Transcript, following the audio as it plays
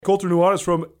Colter Nuanez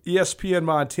from ESPN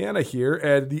Montana here,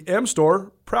 and the M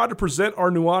Store, proud to present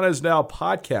our Nuanez Now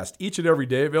podcast each and every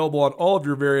day, available on all of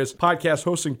your various podcast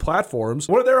hosting platforms.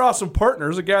 One of their awesome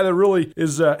partners, a guy that really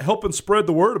is helping spread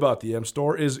the word about the M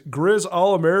Store, is Grizz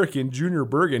All-American Junior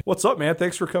Bergen. What's up, man?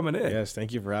 Thanks for coming in. Yes,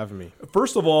 thank you for having me.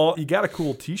 First of all, you got a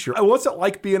cool t-shirt. What's it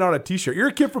like being on a t-shirt? You're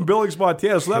a kid from Billings,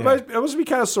 Montana, so that must be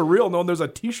kind of surreal knowing there's a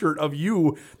t-shirt of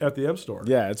you at the M Store.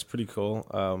 Yeah, it's pretty cool.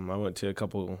 I went to a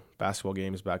couple basketball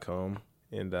games back home,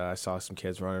 and I saw some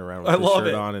kids running around with the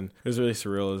shirt on, and it was really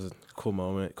surreal. It was a cool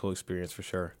moment, cool experience for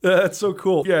sure. That's so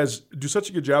cool. You guys do such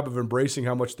a good job of embracing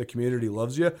how much the community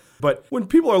loves you. But when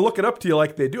people are looking up to you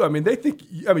like they do, they think,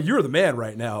 you're the man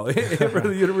right now for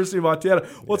the University of Montana.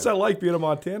 What's that like being a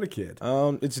Montana kid?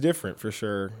 It's different for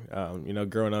sure.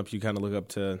 Growing up, you kind of look up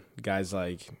to guys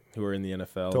like who are in the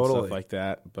NFL and stuff like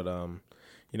that. But,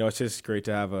 it's just great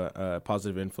to have a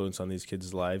positive influence on these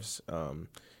kids' lives.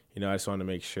 I just want to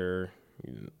make sure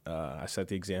I set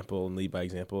the example and lead by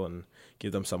example and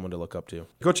give them someone to look up to.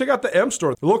 Go check out the M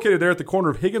Store. They're located there at the corner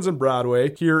of Higgins and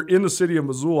Broadway here in the city of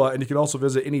Missoula, and you can also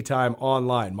visit anytime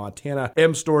online,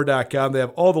 montanamstore.com. They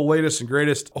have all the latest and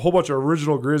greatest, a whole bunch of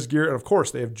original Grizz gear, and of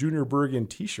course, they have Junior Bergen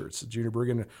t-shirts. Junior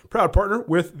Bergen, proud partner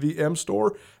with the M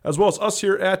Store, as well as us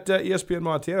here at ESPN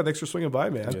Montana. Thanks for swinging by,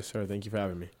 man. Yes, sir. Thank you for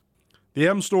having me. The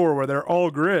M Store, where they're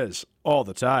all Grizz all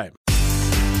the time.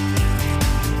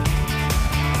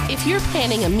 If you're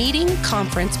planning a meeting,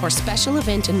 conference, or special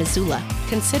event in Missoula,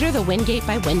 consider the Wingate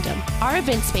by Wyndham. Our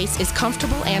event space is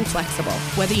comfortable and flexible.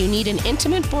 Whether you need an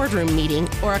intimate boardroom meeting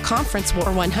or a conference for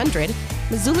 100,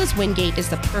 Missoula's Wingate is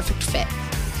the perfect fit.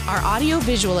 Our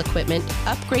audio-visual equipment,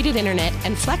 upgraded internet,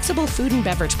 and flexible food and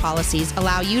beverage policies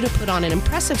allow you to put on an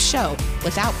impressive show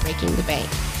without breaking the bank.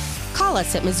 Call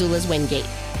us at Missoula's Wingate,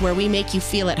 where we make you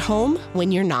feel at home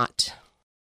when you're not.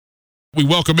 We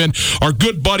welcome in our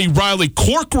good buddy Riley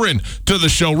Corcoran to the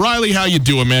show. Riley, how you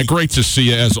doing, man? Great to see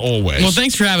you as always. Well,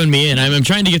 thanks for having me in. I'm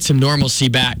trying to get some normalcy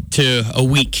back to a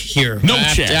week here. No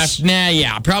chance.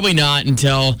 Probably not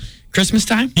until Christmas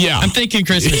time? Yeah. I'm thinking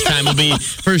Christmas time will be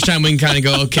first time we can kind of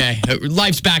go, okay,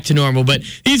 life's back to normal. But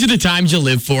these are the times you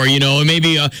live for, and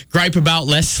maybe gripe about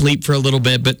less sleep for a little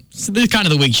bit. But they're kind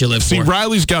of the weeks you live for. See,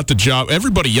 Riley's got the job.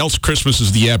 Everybody else, Christmas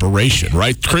is the aberration,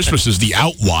 right? Christmas is the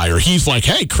outlier. He's like,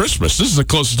 hey, Christmas, this is the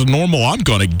closest to normal I'm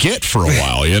going to get for a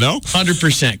while, 100%.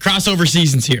 Crossover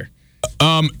season's here.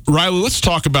 Riley, let's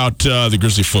talk about the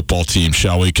Grizzly football team,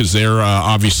 shall we? Because they're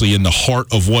obviously in the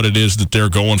heart of what it is that they're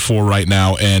going for right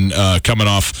now, and coming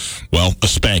off, a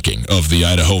spanking of the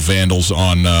Idaho Vandals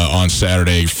on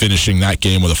Saturday, finishing that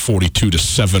game with a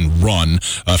 42-7 run,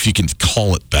 if you can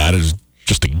call it that. It's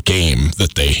just a game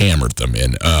that they hammered them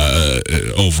in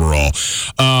overall.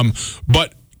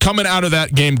 But coming out of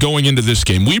that game, going into this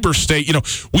game, Weber State,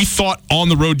 we thought on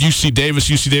the road UC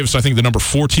Davis, I think the number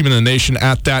 4 team in the nation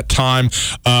at that time.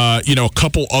 A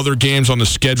couple other games on the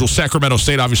schedule. Sacramento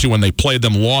State, obviously, when they played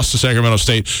them, lost to Sacramento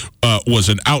State, was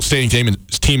an outstanding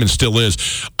team and still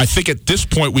is. I think at this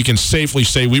point we can safely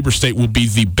say Weber State will be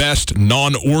the best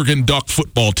non-Oregon Duck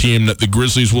football team that the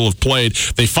Grizzlies will have played.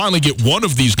 They finally get one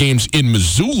of these games in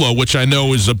Missoula, which I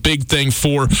know is a big thing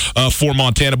for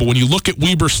Montana. But when you look at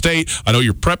Weber State, I know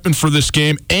you're prepping for this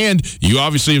game, and you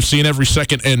obviously have seen every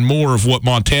second and more of what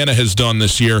Montana has done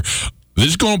this year. This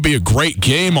is going to be a great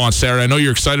game on Saturday. I know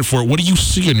you're excited for it. What do you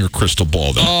see in your crystal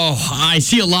ball there? Oh, I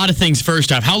see a lot of things.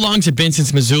 First off, how long has it been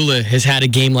since Missoula has had a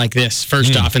game like this?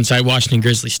 First off, inside Washington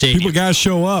Grizzly Stadium. People got to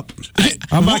show up.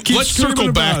 Let's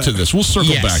circle back to this. We'll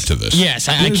circle back to this. Yes,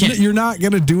 I can't. You're not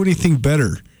going to do anything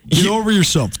better. Get over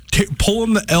yourself.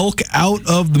 Pulling the elk out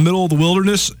of the middle of the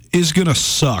wilderness is going to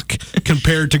suck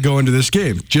compared to going to this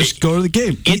game. Just go to the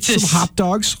game. Eat some hot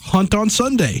dogs. Hunt on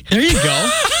Sunday. There you go.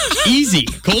 Easy.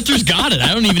 Coulter's got it.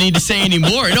 I don't even need to say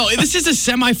anymore. No, this is a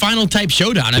semifinal type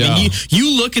showdown. I mean,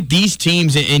 you look at these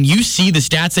teams and you see the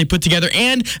stats they put together,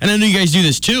 and I know you guys do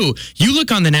this too. You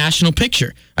look on the national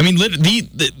picture. I mean,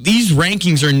 these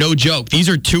rankings are no joke. These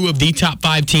are 2 of the top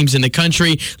 5 teams in the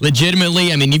country.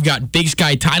 Legitimately, I mean, you've got Big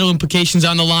Sky title implications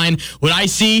on the line. What I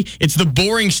see, it's the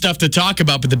boring stuff to talk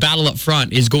about, but the battle up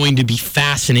front is going to be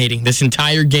fascinating this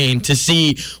entire game to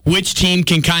see which team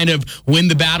can kind of win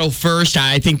the battle first.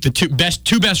 I think the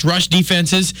two best rush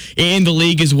defenses in the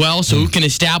league as well, so who can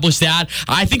establish that?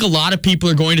 I think a lot of people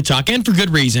are going to talk, and for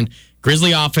good reason,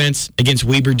 Grizzly offense against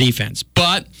Weber defense.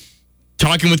 But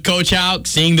talking with Coach Houck,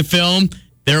 seeing the film,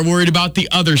 they're worried about the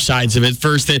other sides of it.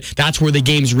 First, that's where the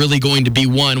game's really going to be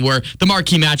won, where the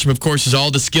marquee matchup, of course, is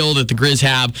all the skill that the Grizz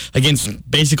have against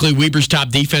basically Weber's top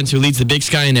defense, who leads the Big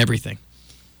Sky and everything.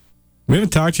 We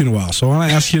haven't talked to you in a while, so I want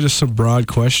to ask you just some broad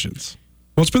questions.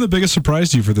 What's been the biggest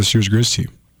surprise to you for this year's Grizz team?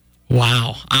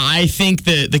 Wow. I think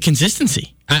the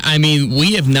consistency. I mean,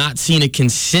 we have not seen a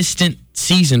consistent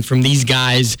season from these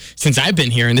guys since I've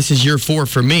been here, and this is year 4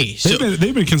 for me. So,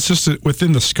 they've been consistent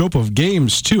within the scope of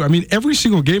games, too. I mean, every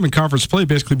single game in conference play,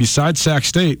 basically, besides Sac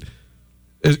State,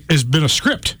 has been a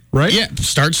script, right? Yeah,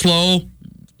 start slow,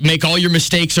 make all your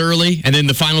mistakes early, and then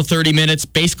the final 30 minutes,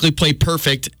 basically play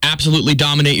perfect, absolutely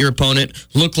dominate your opponent,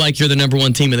 look like you're the number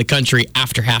 1 team in the country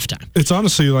after halftime. It's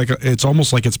honestly it's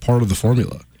almost like it's part of the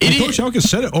formula. And Coach Hauck has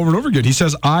said it over and over again. He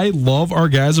says, I love our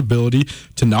guys' ability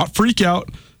to not freak out,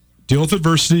 deal with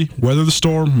adversity, weather the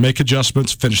storm, make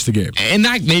adjustments, finish the game. And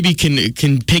that maybe can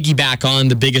piggyback on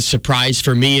the biggest surprise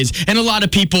for me is, and a lot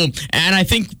of people, and I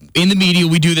think in the media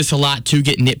we do this a lot too,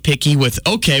 get nitpicky with,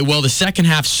 okay, well, the second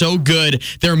half's so good,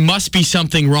 there must be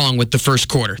something wrong with the first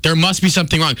quarter. There must be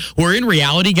something wrong. Where in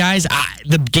reality, guys,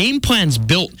 the game plan's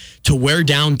built to wear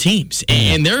down teams.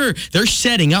 And they're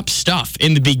setting up stuff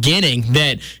in the beginning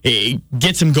that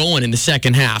gets them going in the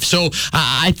second half. So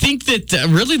I think that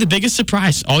really the biggest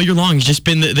surprise all year long has just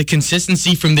been the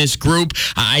consistency from this group.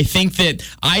 I think that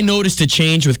I noticed a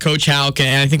change with Coach Hauck,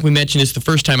 and I think we mentioned this the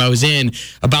first time I was in,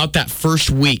 about that first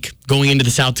week going into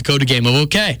the South Dakota game of,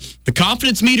 okay, the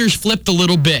confidence meter's flipped a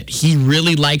little bit. He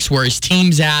really likes where his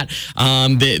team's at,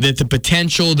 that the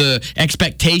potential, the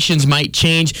expectations might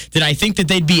change. Did I think that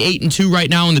they'd be 8-2 right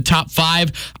now in the top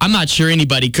 5? I'm not sure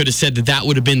anybody could have said that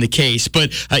would have been the case,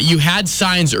 but you had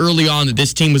signs early on that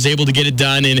this team was able to get it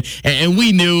done, and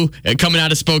we knew coming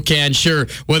out of Spokane, sure,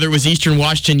 whether it was Eastern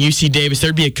Washington, UC Davis,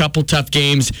 there'd be a couple tough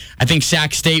games. I think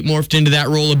Sac State morphed into that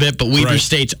role a bit, but Weber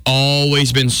State's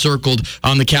always been circled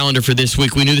on the calendar for this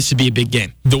week. We knew this would be a big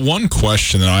game. The one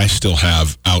question that I still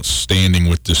have outstanding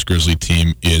with this Grizzly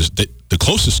team is that the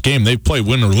closest game they've played,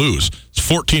 win or lose, it's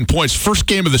 14 points. First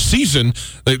game of the season,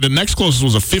 the next closest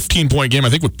was a 15-point game, I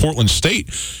think, with Portland State.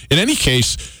 In any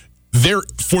case, they're,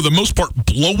 for the most part,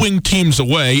 blowing teams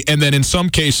away, and then in some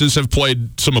cases have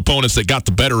played some opponents that got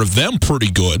the better of them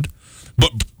pretty good.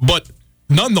 But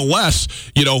nonetheless,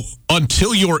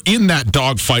 until you're in that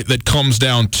dogfight that comes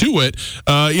down to it,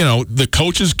 the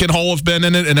coaches can all have been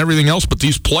in it and everything else, but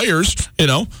these players,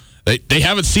 they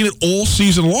haven't seen it all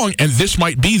season long, and this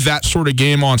might be that sort of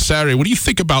game on Saturday. What do you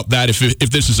think about that if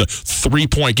this is a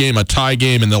 3-point game, a tie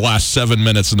game in the last 7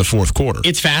 minutes in the fourth quarter?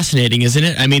 It's fascinating, isn't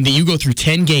it? I mean, that you go through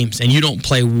 10 games and you don't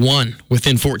play one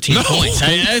within 14 points.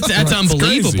 That's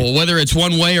unbelievable, crazy. Whether it's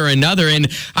one way or another. And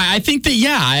I think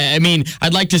that,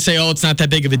 I'd like to say, it's not that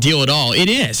big of a deal at all. It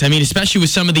is. I mean, especially with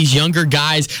some of these younger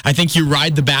guys, I think you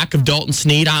ride the back of Dalton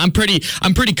Sneed. I'm pretty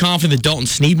confident that Dalton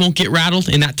Sneed won't get rattled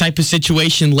in that type of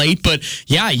situation late. But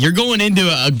yeah, you're going into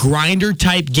a grinder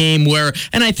type game where,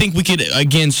 and I think we could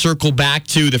again circle back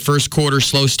to the first quarter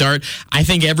slow start. I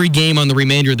think every game on the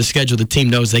remainder of the schedule, the team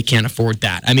knows they can't afford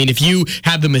that. I mean, if you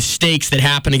have the mistakes that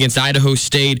happen against Idaho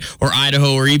State or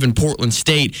Idaho or even Portland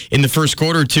State in the first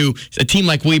quarter to a team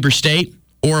like Weber State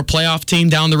or a playoff team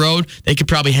down the road, they could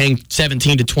probably hang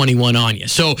 17-21 on you.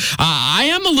 So I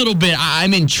am a little bit,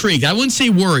 I'm intrigued. I wouldn't say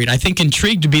worried. I think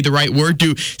intrigued to be the right word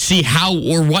to see how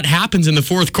or what happens in the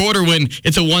fourth quarter when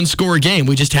it's a one-score game.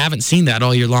 We just haven't seen that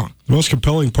all year long. The most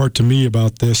compelling part to me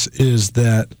about this is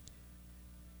that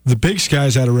the Big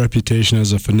Sky's had a reputation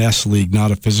as a finesse league, not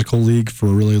a physical league, for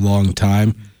a really long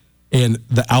time. And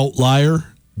the outlier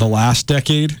the last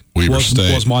decade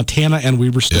was Montana and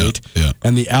Weber State. Yeah.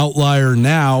 And the outlier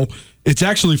now, it's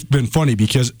actually been funny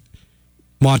because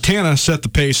Montana set the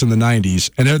pace in the 90s,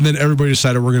 and then everybody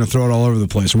decided we're going to throw it all over the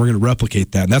place, and we're going to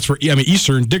replicate that. And that's where,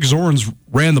 Eastern, Dick Zorns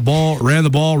ran the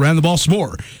ball some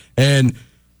more. And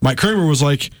Mike Kramer was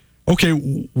like, okay,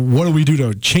 what do we do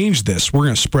to change this? We're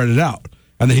going to spread it out.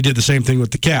 And then he did the same thing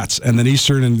with the Cats. And then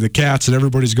Eastern and the Cats, and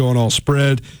everybody's going all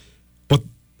spread. But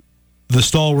the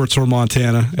stalwarts were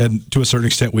Montana, and to a certain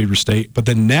extent Weber State. But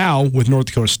then now, with North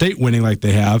Dakota State winning like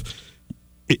they have,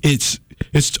 it's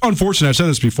unfortunate. I've said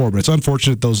this before, but it's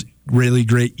unfortunate those really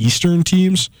great Eastern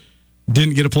teams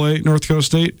didn't get to play North Dakota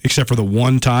State, except for the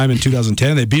one time in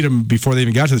 2010. They beat them before they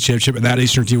even got to the championship, and that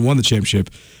Eastern team won the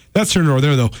championship. That's here nor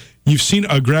there, though. You've seen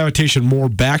a gravitation more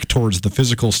back towards the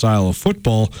physical style of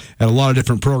football at a lot of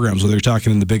different programs, whether you're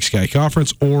talking in the Big Sky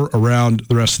Conference or around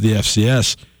the rest of the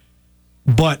FCS.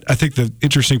 But I think the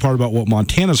interesting part about what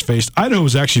Montana's faced, Idaho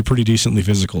was actually a pretty decently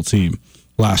physical team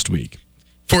last week.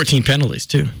 14 penalties,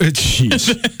 too.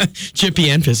 Jeez. Chippy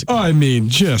and physical.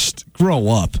 Just grow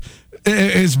up.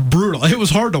 It's brutal. It was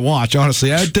hard to watch,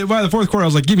 honestly. By the fourth quarter, I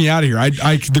was like, get me out of here.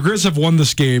 The Grizz have won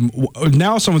this game.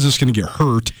 Now someone's just going to get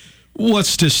hurt.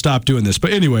 Let's just stop doing this.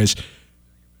 But anyways,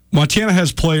 Montana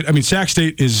has played. Sac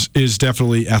State is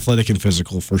definitely athletic and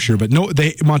physical for sure. But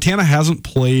Montana hasn't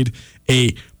played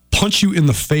a punch you in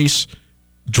the face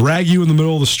drag you in the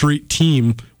middle of the street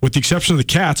team, with the exception of the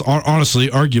Cats, honestly,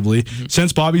 arguably,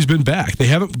 since Bobby's been back. They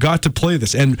haven't got to play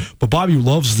this. But Bobby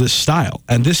loves this style.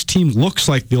 And this team looks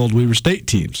like the old Weber State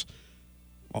teams.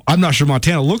 I'm not sure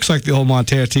Montana looks like the old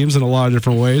Montana teams in a lot of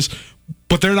different ways,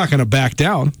 but they're not going to back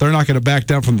down. They're not going to back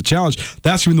down from the challenge.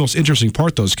 That's going to be the most interesting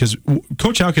part, though, because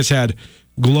Coach Hauck has had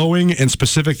glowing and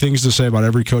specific things to say about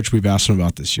every coach we've asked him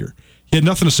about this year. He had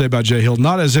nothing to say about Jay Hill,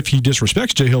 not as if he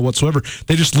disrespects Jay Hill whatsoever.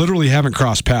 They just literally haven't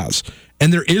crossed paths.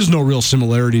 And there is no real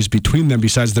similarities between them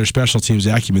besides their special teams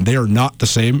acumen. They are not the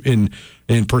same in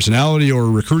personality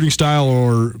or recruiting style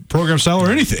or program style or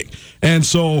anything. And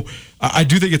so I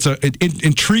do think it's an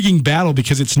intriguing battle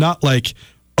because it's not like,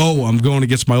 oh, I'm going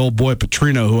against my old boy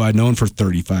Petrino, who I've known for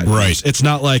 35 years. Right. It's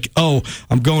not like, oh,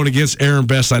 I'm going against Aaron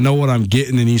Best. I know what I'm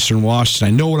getting in Eastern Washington.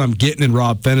 I know what I'm getting in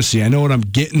Rob Fennessy. I know what I'm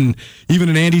getting even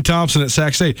in Andy Thompson at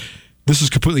Sac State. This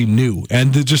is completely new.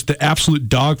 And just the absolute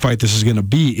dogfight this is going to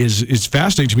be is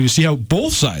fascinating to me to see how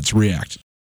both sides react.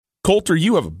 Colter,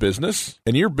 you have a business,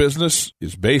 and your business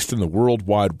is based in the World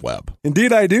Wide Web.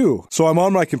 Indeed, I do. So I'm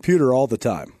on my computer all the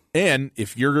time. And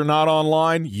if you're not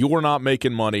online, you're not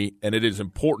making money, and it is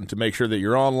important to make sure that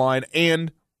you're online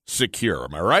and secure.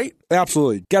 Am I right?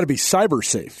 Absolutely. Got to be cyber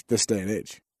safe this day and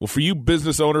age. Well, for you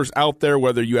business owners out there,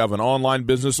 whether you have an online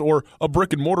business or a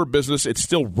brick-and-mortar business, it's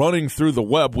still running through the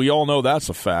web. We all know that's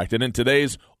a fact. And in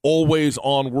today's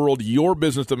always-on world, your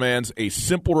business demands a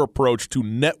simpler approach to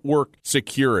network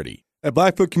security. At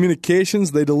Blackfoot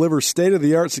Communications, they deliver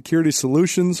state-of-the-art security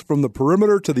solutions from the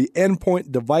perimeter to the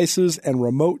endpoint devices and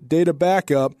remote data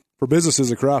backup for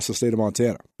businesses across the state of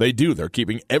Montana. They do. They're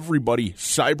keeping everybody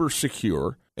cyber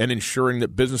secure and ensuring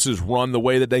that businesses run the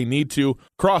way that they need to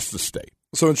across the state.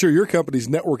 So ensure your company's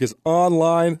network is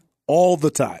online all the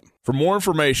time. For more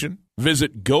information,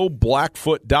 visit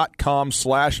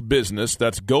goblackfoot.com/business.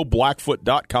 That's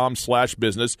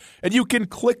goblackfoot.com/business. And you can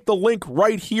click the link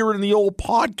right here in the old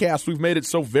podcast. We've made it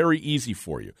so very easy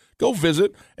for you. Go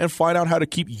visit and find out how to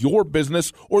keep your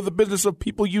business or the business of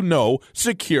people you know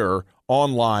secure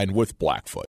online with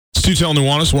Blackfoot. It's Tutel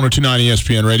Nuanez, 102.9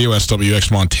 ESPN Radio, SWX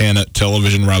Montana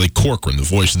Television. Riley Corcoran, the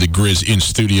voice of the Grizz, in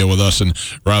studio with us. And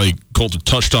Riley Colter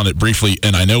touched on it briefly,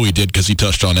 and I know he did because he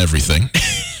touched on everything.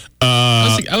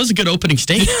 That was a good opening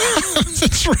statement.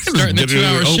 That's right. Starting the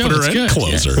 2-hour show. Opener and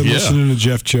closer. Yeah. Listening to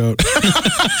Jeff Choate.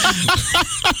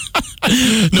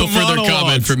 No further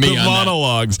comment for me on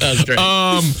monologues. That was great.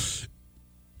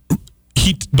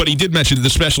 But he did mention the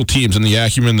special teams and the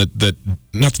acumen that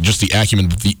not just the acumen,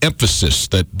 but the emphasis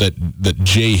that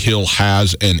Jay Hill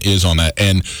has and is on that.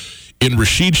 And in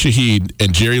Rashid Shaheed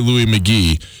and Jerry Louis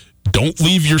McGee, don't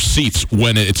leave your seats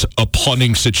when it's a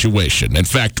punting situation. In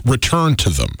fact, return to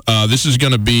them. This is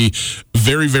going to be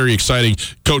very, very exciting.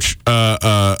 Coach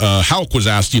Hauck was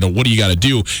asked, what do you got to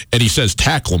do? And he says,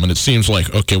 tackle them. And it seems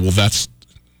like, okay, well, that's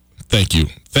thank you.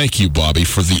 Thank you, Bobby,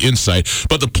 for the insight.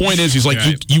 But the point is, he's like,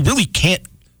 you really can't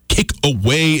kick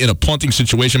away in a punting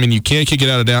situation. I mean, you can kick it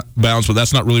out of bounds, but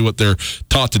that's not really what they're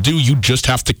taught to do. You just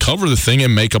have to cover the thing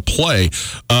and make a play.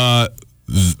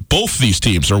 Both these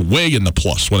teams are way in the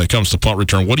plus when it comes to punt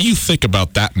return. What do you think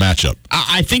about that matchup?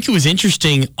 I think it was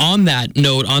interesting on that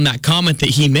note, on that comment that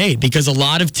he made, because a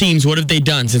lot of teams, what have they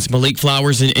done since Malik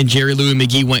Flowers and Jerry Louis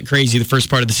McGee went crazy the first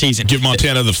part of the season? Give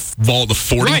Montana the ball at the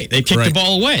 40? Right. They kicked the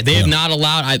ball away. They have not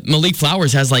allowed. Malik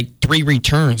Flowers has like 3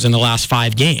 returns in the last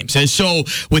 5 games. And so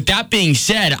with that being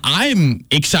said, I'm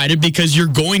excited because you're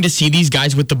going to see these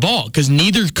guys with the ball because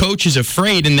neither coach is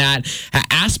afraid in that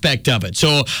aspect of it.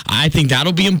 So I think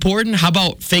that'll be important. How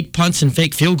about fake punts and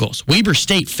fake field goals? Weber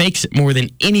State fakes it more than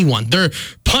anyone. Their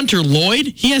punter, Lloyd,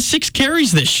 he has 6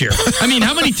 carries this year. I mean,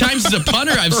 how many times does a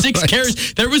punter have 6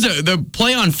 carries? There was the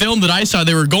play on film that I saw.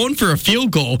 They were going for a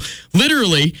field goal,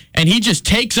 literally, and he just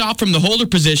takes off from the holder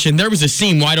position. There was a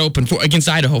seam wide open against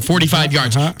Idaho, 45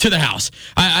 yards to the house.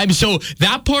 So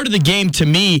that part of the game, to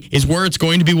me, is where it's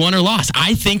going to be won or lost.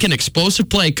 I think an explosive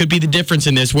play could be the difference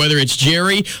in this, whether it's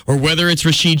Jerry or whether it's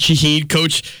Rashid Shaheed,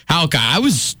 Coach Hauck. I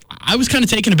was kind of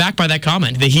taken aback by that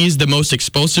comment that he is the most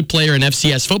explosive player in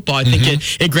FCS football. I think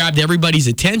it grabbed everybody's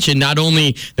attention, not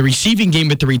only the receiving game,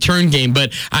 but the return game.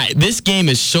 But this game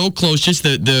is so close, just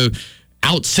the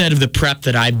outset of the prep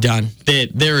that I've done, that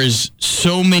there is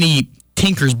so many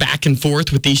tinkers back and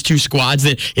forth with these two squads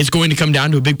that it's going to come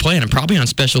down to a big play, and probably on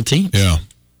special teams. Yeah.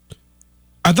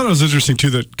 I thought it was interesting, too,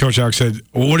 that Coach Hauck said,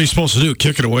 well, what are you supposed to do,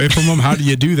 kick it away from them? How do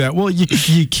you do that? Well,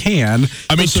 you can.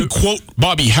 I mean, to quote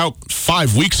Bobby Hauck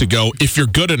 5 weeks ago, if you're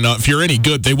good enough, if you're any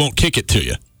good, they won't kick it to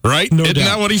you, right? No Isn't doubt.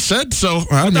 that what he said? So,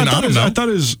 I don't know. I thought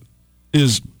his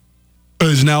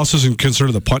analysis and concern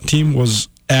of the punt team was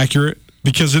accurate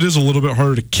because it is a little bit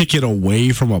harder to kick it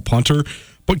away from a punter.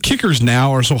 But kickers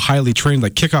now are so highly trained,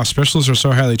 like kickoff specialists are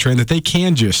so highly trained that they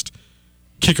can just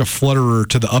kick a flutterer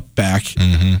to the up back.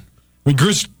 Mm-hmm. I mean,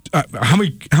 Grizz, how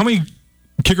many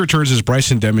kicker turns is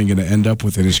Bryson Deming going to end up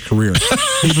with in his career?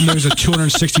 Even though he's a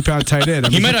 260-pound tight end.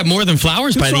 He might have more than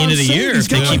Flowers by the end of the year. He's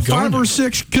got like 5 or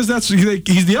 6 because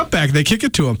he's the up back. They kick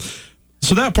it to him.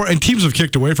 So that part, and teams have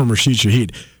kicked away from Rashid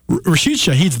Shaheed. Rashid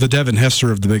Shaheed's the Devin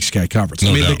Hester of the Big Sky Conference.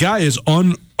 I mean, the guy is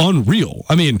unreal.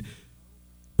 I mean,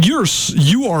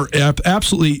 you are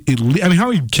absolutely elite. I mean,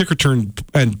 how many kick return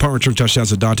and punt return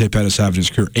touchdowns did Dante Pettis have in his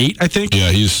career? 8, I think. Yeah,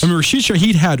 I mean, Rashid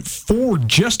Shaheed had 4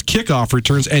 just kickoff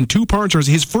returns and 2 punt returns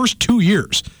his first 2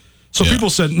 years. So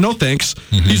people said, no thanks.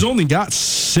 Mm-hmm. He's only got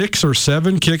 6 or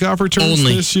 7 kickoff returns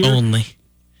this year. Only.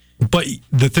 But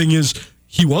the thing is,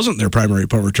 he wasn't their primary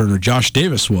punt returner. Josh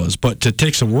Davis was. But to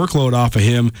take some workload off of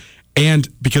him, and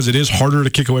because it is harder to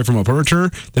kick away from a punt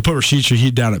returner, they put Rashid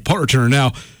Shaheed down at punt returner.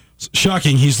 Now,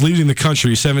 shocking, he's leading the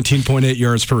country, 17.8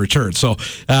 yards per return. So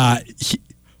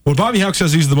when Bobby Hauck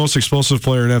says he's the most explosive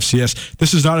player in FCS,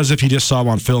 this is not as if he just saw him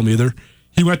on film either.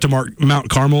 He went to Mount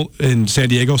Carmel in San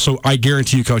Diego, so I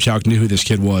guarantee you Coach Hauck knew who this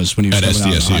kid was when he was at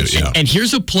SDSU. Yeah. And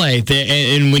here's a play,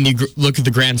 and when you look at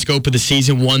the grand scope of the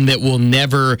season, one that will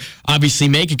never obviously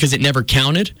make it because it never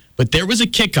counted, but there was a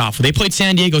kickoff. They played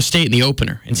San Diego State in the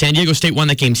opener, and San Diego State won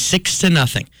that game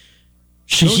 6-0.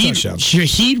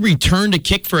 Shaheed returned a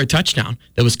kick for a touchdown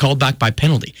that was called back by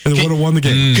penalty. And would have won the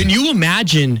game. Can you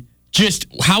imagine just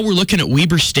how we're looking at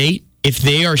Weber State if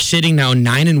they are sitting now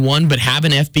 9-1 but have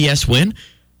an FBS win?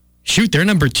 Shoot, they're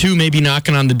number 2, maybe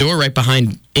knocking on the door right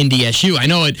behind NDSU. I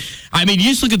know it. I mean, you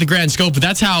just look at the grand scope, but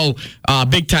that's how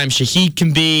big time Shaheed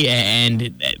can be.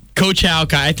 And Coach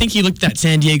Hauck, I think he looked at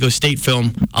San Diego State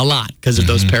film a lot because of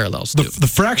those parallels.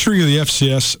 The fracturing of the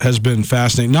FCS has been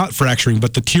fascinating. Not fracturing,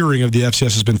 but the tiering of the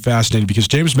FCS has been fascinating because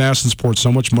James Madison's poured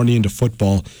so much money into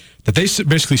football that they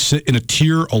basically sit in a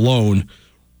tier alone,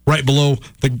 right below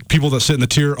the people that sit in the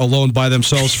tier alone by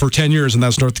themselves for 10 years, and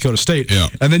that's North Dakota State. Yeah.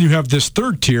 And then you have this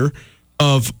third tier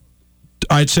of,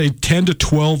 I'd say, 10 to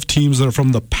 12 teams that are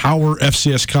from the power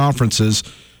FCS conferences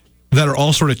that are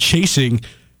all sort of chasing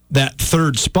that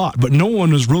third spot. But no one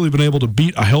has really been able to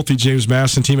beat a healthy James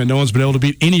Madison team, and no one's been able to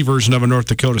beat any version of a North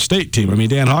Dakota State team. I mean,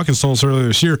 Dan Hawkins told us earlier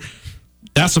this year,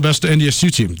 that's the best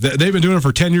NDSU team. They've been doing it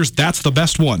for 10 years. That's the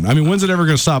best one. I mean, when's it ever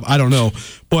going to stop? I don't know.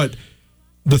 But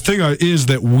the thing is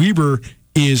that Weber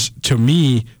is, to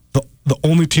me, the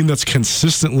only team that's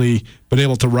consistently been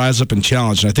able to rise up and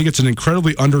challenge. And I think it's an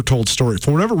incredibly undertold story.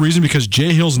 For whatever reason, because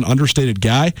Jay Hill's an understated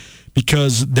guy,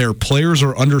 because their players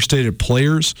are understated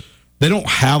players, they don't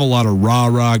have a lot of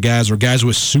rah-rah guys or guys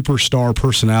with superstar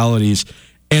personalities.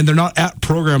 And they're not at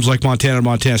programs like Montana and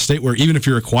Montana State, where even if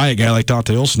you're a quiet guy like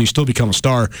Dante Olson, you still become a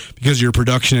star because of your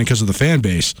production and because of the fan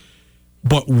base.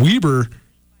 But Weber,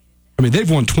 I mean,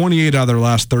 they've won 28 out of their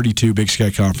last 32 Big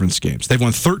Sky Conference games. They've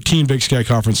won 13 Big Sky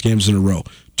Conference games in a row.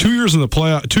 2 years ago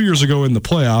in the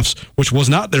playoffs, which was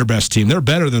not their best team. They're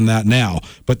better than that now.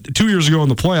 But 2 years ago in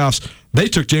the playoffs, they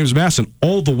took James Madison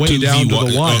all the way down to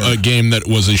the wire. A game that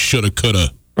was a shoulda, coulda.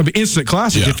 I mean, instant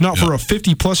classic. If not for a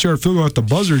 50-plus yard field goal at the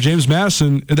buzzer, James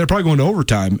Madison, they're probably going to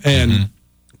overtime. And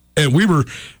Weber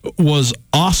was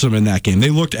awesome in that game. They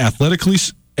looked athletically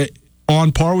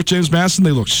on par with James Madison.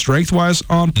 They looked strength-wise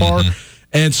on par.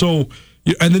 And so,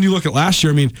 and then you look at last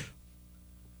year, I mean,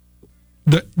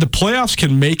 the playoffs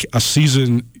can make a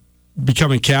season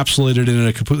become encapsulated in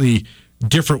a completely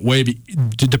different way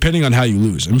depending on how you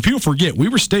lose. I mean, people forget,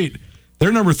 Weber State,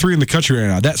 they're number 3 in the country right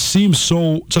now. That seems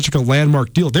such like a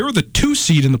landmark deal. They were the 2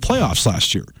 seed in the playoffs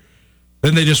last year.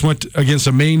 Then they just went against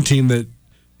a Maine team that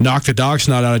knocked the dog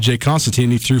snot out of Jay Constantine.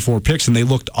 He threw 4 picks, and they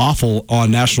looked awful on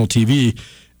national TV.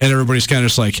 And everybody's kind of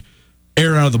just like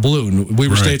air out of the balloon.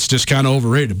 Weber State's just kind of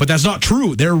overrated. But that's not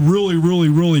true. They're really, really,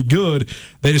 really good.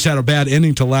 They just had a bad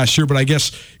ending to last year. But I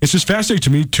guess it's just fascinating to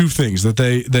me, 2 things. That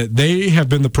they have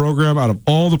been the program out of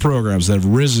all the programs that have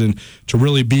risen to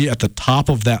really be at the top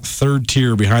of that third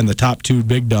tier behind the top 2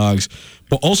 big dogs,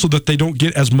 but also that they don't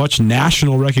get as much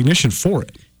national recognition for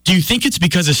it. Do you think it's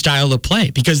because of style of play?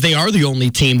 Because they are the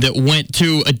only team that went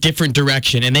to a different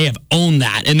direction, and they have owned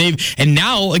that. And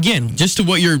now, again, just to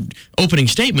what your opening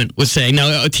statement was saying,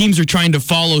 now teams are trying to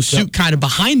follow suit kind of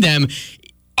behind them.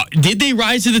 Did they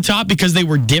rise to the top because they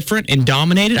were different and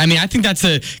dominated? I mean, I think that's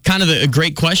a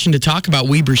great question to talk about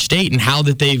Weber State and how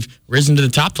that they've risen to the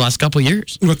top the last couple of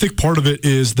years. Well, I think part of it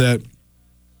is that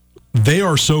they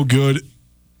are so good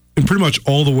in pretty much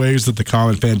all the ways that the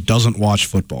common fan doesn't watch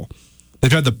football.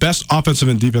 They've had the best offensive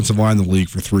and defensive line in the league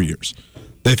for 3 years.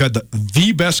 They've had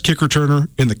the best kick returner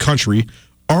in the country,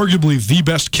 arguably the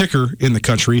best kicker in the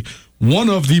country,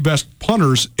 one of the best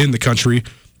punters in the country.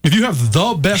 If you have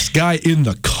the best guy in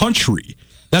the country,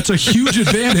 that's a huge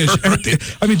advantage.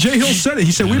 I mean, Jay Hill said it.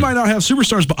 He said, we might not have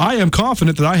superstars, but I am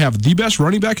confident that I have the best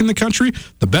running back in the country,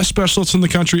 the best specialists in the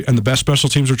country, and the best special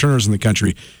teams returners in the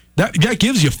country. That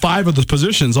gives you 5 of the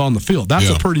positions on the field. That's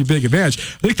a pretty big advantage.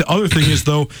 I think the other thing is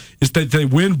that they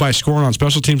win by scoring on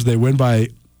special teams. They win by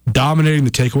dominating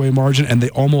the takeaway margin, and they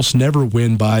almost never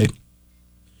win by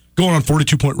going on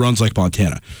 42-point runs like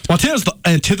Montana. Montana's the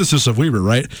antithesis of Weber,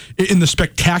 right? In the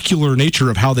spectacular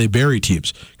nature of how they bury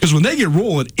teams. Because when they get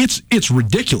rolling, it's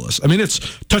ridiculous. I mean, it's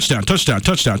touchdown, touchdown,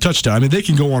 touchdown, touchdown. I mean, they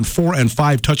can go on 4 and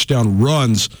 5 touchdown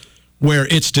runs where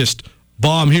it's just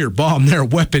bomb here, bomb there,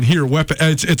 weapon here, weapon.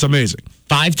 It's amazing.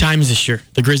 5 times this year,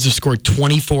 the Grizz have scored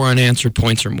 24 unanswered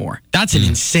points or more. That's an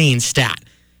insane stat.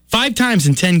 5 times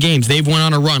in 10 games, they've went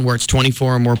on a run where it's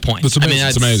 24 or more points. That's amazing.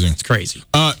 It's amazing. It's crazy.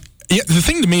 Yeah, the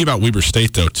thing to me about Weber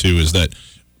State, though, too, is that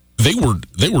they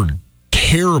were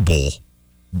terrible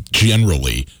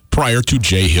generally prior to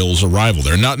Jay Hill's arrival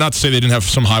there. Not to say they didn't have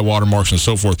some high water marks and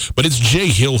so forth, but it's Jay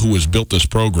Hill who has built this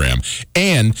program,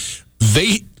 and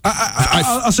they.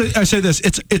 I say this: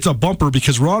 it's a bumper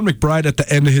because Ron McBride at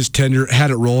the end of his tenure had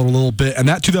it rolling a little bit, and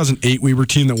that 2008 Weber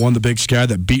team that won the Big Sky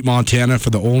that beat Montana for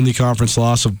the only conference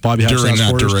loss of Bobby Houck's during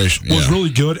that duration was really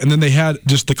good, and then they had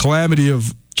just the calamity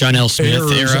of John L. Smith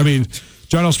errors. era. I mean,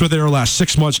 John L. Smith era last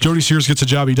 6 months. Jody Sears gets a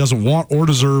job he doesn't want or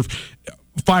deserve.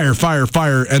 Fire,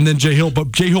 and then Jay Hill.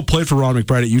 But Jay Hill played for Ron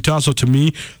McBride at Utah, so to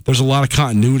me, there's a lot of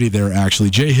continuity there, actually.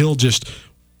 Jay Hill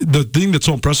the thing that's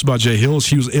so impressive about Jay Hill is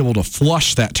he was able to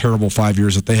flush that terrible 5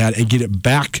 years that they had and get it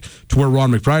back to where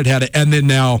Ron McBride had it, and then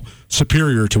now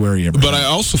superior to where he ever But had. I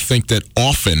also think that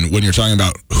often when you're talking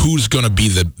about who's going to be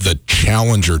the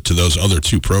challenger to those other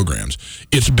 2 programs,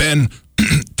 it's been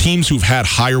teams who've had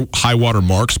high water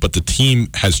marks, but the team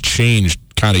has changed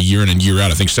kind of year in and year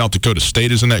out. I think South Dakota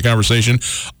State is in that conversation.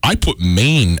 I put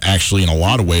Maine actually in a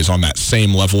lot of ways on that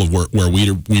same level of where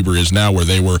Weber is now, where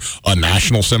they were a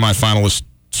national semifinalist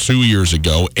 2 years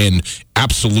ago and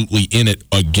absolutely in it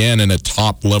again in a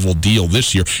top-level deal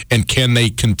this year. And can they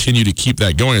continue to keep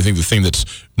that going? I think the thing that's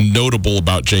notable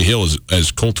about Jay Hill is, as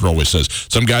Coulter always says,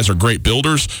 some guys are great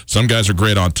builders, some guys are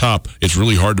great on top. It's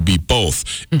really hard to be both.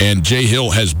 And Jay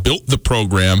Hill has built the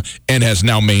program and has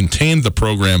now maintained the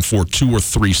program for 2 or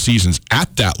 3 seasons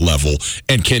at that level.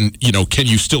 And can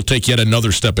you still take yet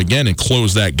another step again and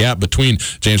close that gap between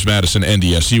James Madison and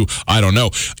NDSU? I don't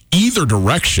know. Either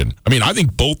direction, I mean, I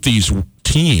think both these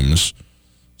teams,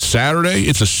 Saturday,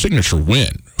 it's a signature win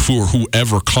for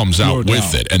whoever comes out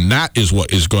with it, and that is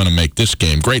what is going to make this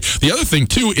game great. The other thing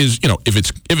too is, if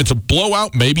it's a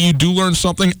blowout, maybe you do learn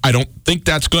something. I don't think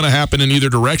that's going to happen in either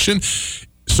direction.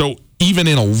 So even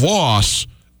in a loss,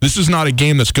 this is not a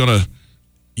game that's going to,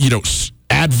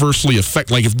 adversely affect.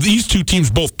 Like if these 2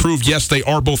 teams both prove, yes, they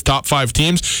are both top 5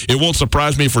 teams, it won't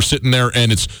surprise me if we're sitting there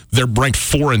and they're ranked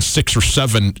 4 and 6 or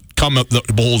 7 come up the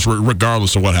bowls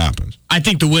regardless of what happens. I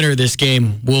think the winner of this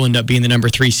game will end up being the number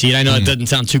 3 seed. I know it doesn't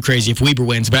sound too crazy if Weber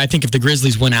wins, but I think if the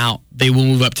Grizzlies win out, they will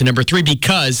move up to number 3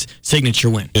 because signature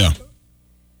win. Yeah.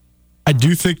 I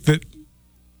do think that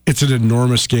it's an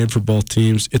enormous game for both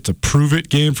teams. It's a prove-it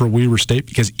game for Weber State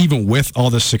because even with all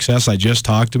the success I just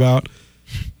talked about,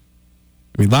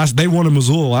 I mean, they won in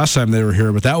Missoula last time they were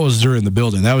here, but that was during the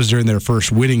building. That was during their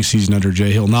first winning season under Jay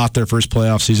Hill, not their first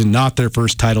playoff season, not their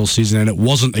first title season, and it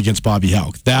wasn't against Bobby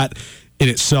Houck. That in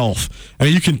itself, I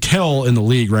mean, you can tell in the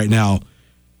league right now,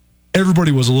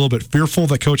 everybody was a little bit fearful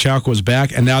that Coach Houck was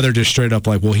back, and now they're just straight up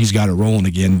like, well, he's got it rolling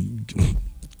again.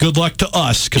 Good luck to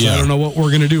us because I don't know what we're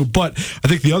going to do. But I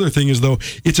think the other thing is, though,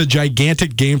 it's a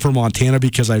gigantic game for Montana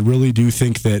because I really do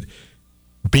think that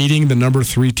beating the number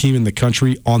 3 team in the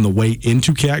country on the way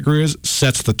into Cat Grizz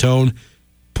sets the tone,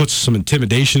 puts some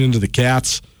intimidation into the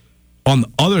Cats. On the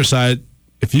other side,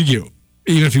 even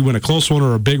if you win a close one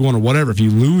or a big one or whatever, if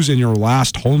you lose in your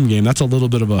last home game, that's a little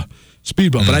bit of a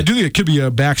speed bump. But I do think it could be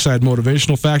a backside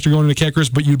motivational factor going into Cat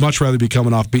Grizz, but you'd much rather be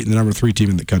coming off beating the number 3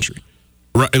 team in the country.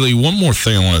 Riley, one more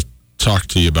thing I want to talk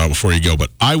to you about before you go,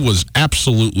 but I was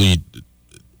absolutely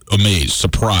amazed,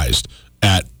 surprised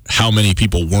at how many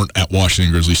people weren't at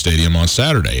Washington Grizzly Stadium on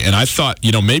Saturday. And I thought,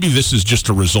 maybe this is just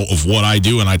a result of what I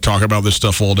do, and I talk about this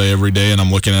stuff all day, every day, and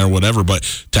I'm looking at it or whatever, but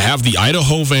to have the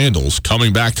Idaho Vandals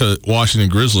coming back to Washington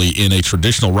Grizzly in a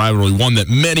traditional rivalry, one that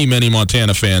many, many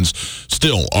Montana fans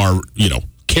still are,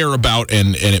 care about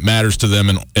and it matters to them,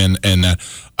 and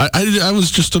I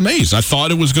was just amazed. I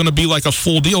thought it was going to be like a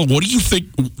full deal. What do you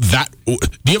think do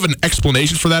you have an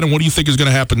explanation for that, and what do you think is going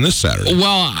to happen this Saturday?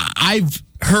 Well, I've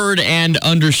heard and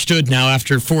understood now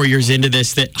after 4 years into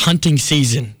this that hunting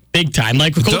season Big time.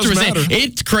 Like what Colter was saying,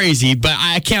 it's crazy, but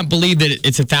I can't believe that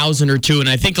it's 1,000 or 2. And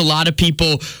I think a lot of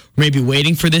people may be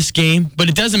waiting for this game, but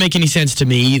it doesn't make any sense to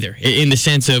me either in the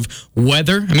sense of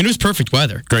weather. I mean, it was perfect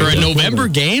weather. For a November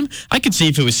game, I could see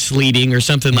if it was sleeting or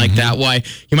something like that, why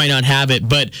you might not have it.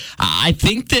 But I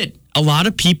think that a lot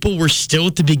of people were still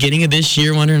at the beginning of this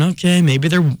year wondering, okay, maybe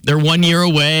they're 1 year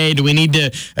away. Do we need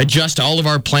to adjust all of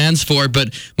our plans for it?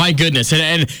 But my goodness,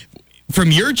 and from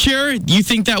your chair, you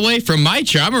think that way? From my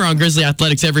chair, I'm around Grizzly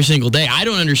Athletics every single day. I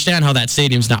don't understand how that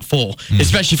stadium's not full,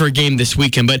 especially for a game this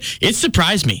weekend. But it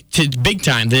surprised me big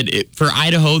time that for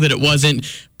Idaho that it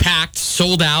wasn't packed,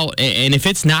 sold out. And if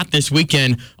it's not this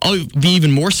weekend, I'll be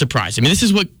even more surprised. I mean, this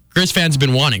is what Grizz fans have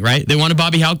been wanting, right? They wanted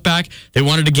Bobby Hauck back. They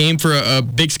wanted a game for a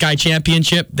Big Sky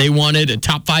championship. They wanted a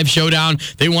top 5 showdown.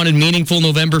 They wanted meaningful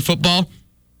November football.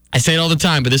 I say it all the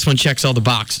time, but this one checks all the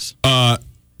boxes.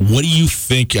 What do you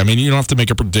think? I mean, you don't have to make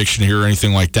a prediction here or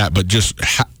anything like that, but just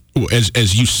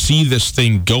as you see this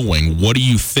thing going, what do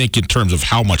you think in terms of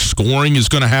how much scoring is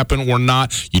going to happen or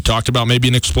not? You talked about maybe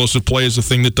an explosive play as the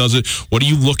thing that does it. What are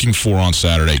you looking for on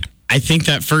Saturday? I think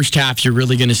that first half, you're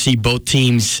really going to see both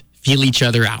teams feel each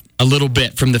other out a little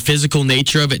bit from the physical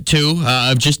nature of it, too,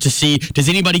 just to see, does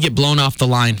anybody get blown off the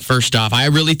line first off? I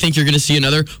really think you're going to see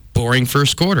another boring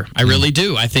first quarter. I really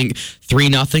do. I think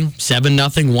 3-0,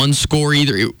 7-0, one score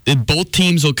either. Both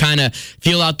teams will kind of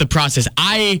feel out the process.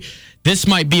 This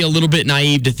might be a little bit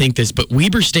naive to think this, but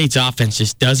Weber State's offense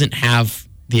just doesn't have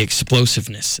the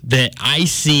explosiveness that I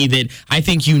see that I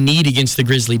think you need against the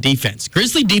Grizzly defense.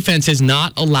 Grizzly defense has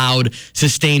not allowed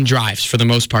sustained drives for the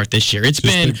most part this year. It's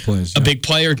just been a big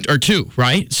play or two,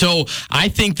 right? So I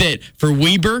think that for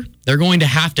Weber, they're going to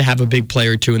have a big play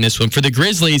or two in this one. For the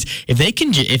Grizzlies, if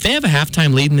they have a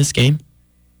halftime lead in this game,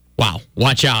 wow,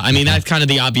 watch out. I mean, that's kind of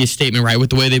the obvious statement, right, with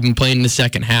the way they've been playing in the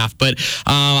second half. But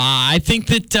I think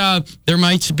that there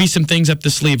might be some things up the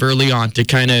sleeve early on to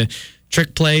kind of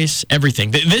trick plays,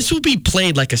 everything. This will be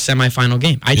played like a semifinal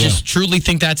game. I just truly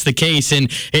think that's the case,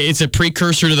 and it's a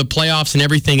precursor to the playoffs and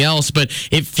everything else, but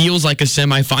it feels like a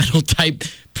semifinal type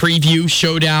preview,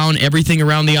 showdown, everything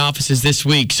around the offices this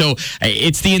week. So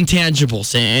it's the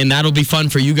intangibles, and that'll be fun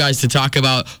for you guys to talk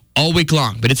about all week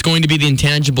long. But it's going to be the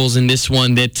intangibles in this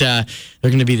one that they're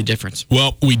going to be the difference.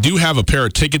 Well, we do have a pair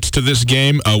of tickets to this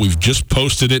game. We've just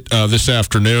posted it this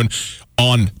afternoon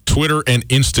on Twitter and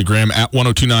Instagram at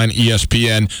 1029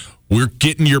 ESPN. We're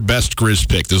getting your best Grizz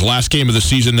pick. This is the last game of the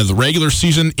season, of the regular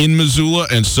season in Missoula,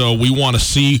 and so we want to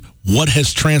see what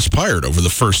has transpired over the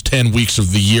first 10 weeks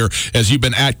of the year. As you've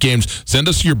been at games, send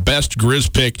us your best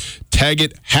Grizz pick. Tag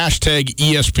it, hashtag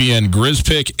ESPN Grizz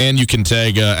pick, and you can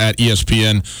tag at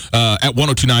ESPN, at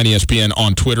 1029 ESPN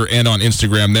on Twitter and on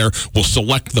Instagram there. We'll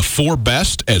select the 4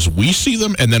 best as we see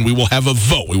them, and then we will have a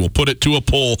vote. We will put it to a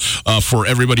poll for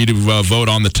everybody to vote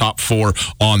on the top 4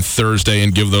 on Thursday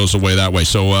and give those away that way.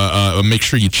 So make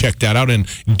sure you check that out and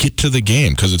get to the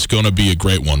game because it's going to be a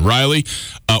great one. Riley,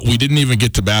 we didn't even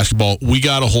get to basketball. We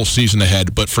got a whole season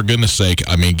ahead, but for goodness sake,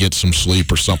 I mean, get some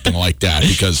sleep or something like that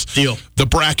because the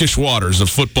brackish waters of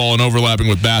football and overlapping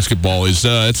with basketball is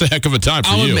it's a heck of a time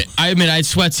for you. I admit I had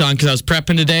sweats on because I was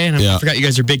prepping today, and I forgot you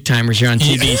guys are big timers here on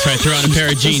TV, so I threw on a pair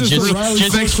of jeans just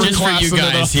for you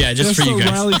guys. Yeah, just for you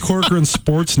guys. Riley Corcoran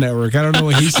Sports Network. I don't know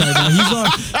what he's talking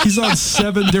about. He's on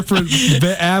 7 different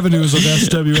avenues of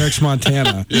SWX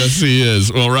Montana. Yes, he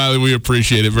is. Well, Riley, we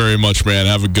appreciate it very much, man.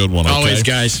 Have a good one. Okay? Always,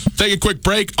 guys. Take a quick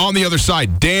break. On the other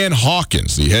side, Dan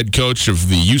Hawkins, the head coach of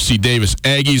the UC Davis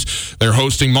Aggies. They're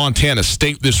hosting Montana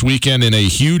State this weekend in a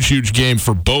huge, huge game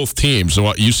for both teams. So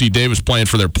UC Davis playing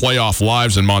for their playoff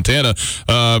lives, and Montana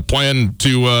playing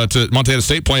to Montana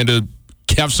State playing to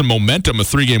have some momentum, a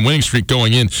 3-game winning streak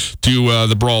going in to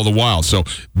the Brawl of the Wild. So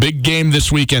big game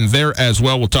this weekend there as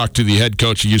well. We'll talk to the head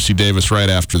coach of UC Davis right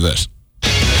after this.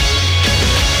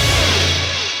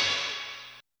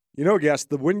 You know, guests,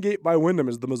 the Wingate by Wyndham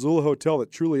is the Missoula hotel that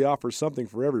truly offers something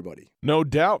for everybody. No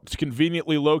doubt. It's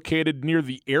conveniently located near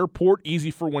the airport,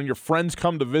 easy for when your friends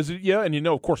come to visit you. And you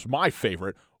know, of course, my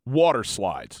favorite, water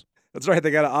slides. That's right.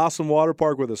 They got an awesome water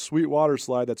park with a sweet water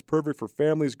slide that's perfect for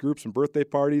families, groups, and birthday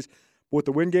parties. But with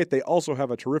the Wingate, they also have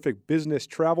a terrific business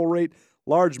travel rate,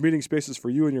 large meeting spaces for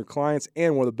you and your clients,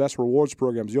 and one of the best rewards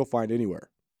programs you'll find anywhere.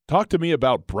 Talk to me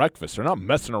about breakfast. They're not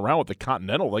messing around with the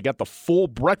Continental. They got the full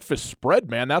breakfast spread,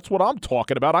 man. That's what I'm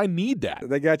talking about. I need that.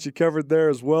 They got you covered there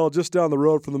as well. Just down the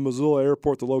road from the Missoula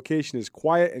Airport, the location is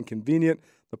quiet and convenient.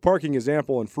 The parking is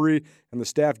ample and free, and the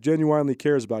staff genuinely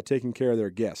cares about taking care of their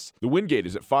guests. The Wingate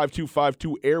is at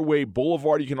 5252 Airway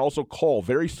Boulevard. You can also call.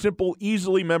 Very simple,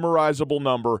 easily memorizable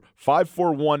number,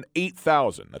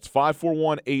 541-8000. That's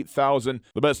 541-8000.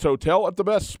 The best hotel at the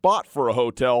best spot for a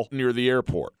hotel near the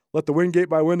airport. Let the Wingate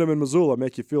by Wyndham in Missoula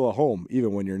make you feel at home,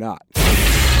 even when you're not.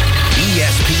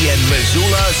 ESPN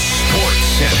Missoula Sports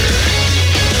Center.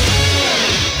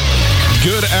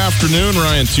 Good afternoon,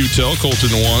 Ryan Tutel, Colton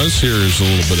Nuanez. Here's a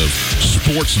little bit of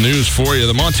sports news for you.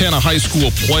 The Montana High School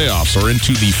playoffs are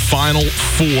into the Final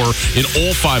Four in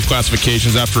all 5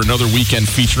 classifications after another weekend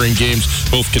featuring games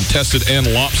both contested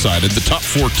and lopsided. The top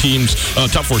 4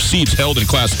 seeds held in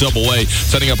Class AA,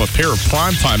 setting up a pair of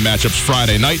primetime matchups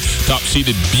Friday night.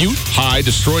 Top-seeded Butte High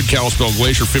destroyed Kalispell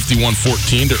Glacier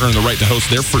 51-14 to earn the right to host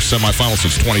their first semifinal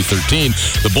since 2013.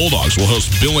 The Bulldogs will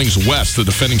host Billings West, the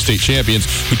defending state champions,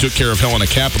 who took care of Helena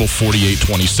Capital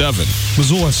 48-27.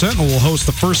 Missoula Sentinel will host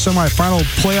the first semifinal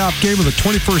playoff game of the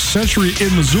 21st century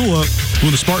in Missoula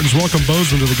when the Spartans welcome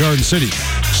Bozeman to the Garden City.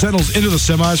 Sentinels into the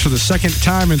semis for the second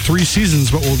time in 3 seasons,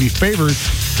 but will be favored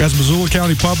as Missoula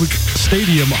County Public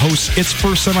Stadium hosts its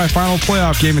first semifinal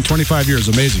playoff game in 25 years.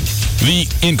 Amazing.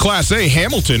 In Class A,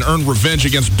 Hamilton earned revenge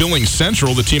against Billings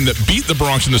Central, the team that beat the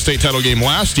Bronx in the state title game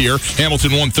last year.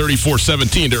 Hamilton won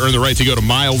 34-17 to earn the right to go to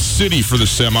Miles City for the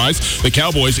semis. The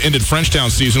Cowboys ended Frenchtown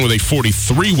season with a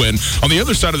 43 win. On the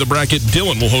other side of the bracket,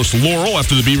 Dillon will host Laurel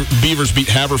after the Beavers beat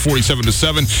Havre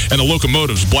 47-7, and the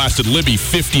Locomotives blasted Libby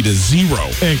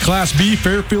 50-0. In Class B,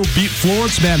 Fairfield beat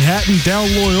Florence, Manhattan down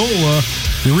Loyola,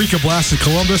 Eureka blasted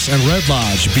Columbus, and Red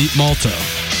Lodge beat Malta.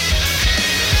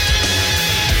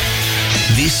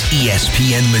 This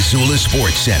ESPN Missoula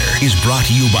Sports Center is brought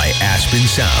to you by Aspen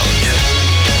Sound.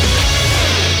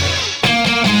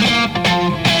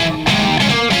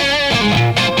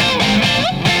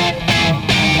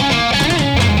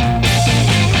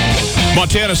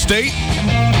 Montana State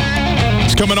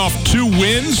is coming off 2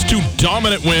 wins, 2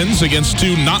 dominant wins against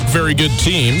 2 not very good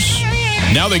teams.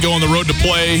 Now they go on the road to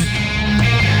play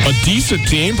a decent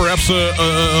team, perhaps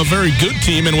a very good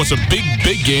team, and what's a big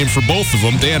game for both of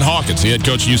them. Dan Hawkins, the head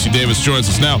coach of UC Davis, joins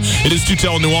us now. It is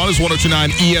Tutel and Nuanez, 102.9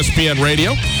 ESPN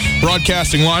Radio,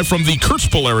 broadcasting live from the Kurtz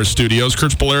Polaris studios.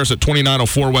 Kurtz Polaris at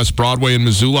 2904 West Broadway in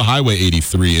Missoula, Highway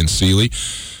 83 in Sealy.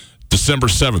 December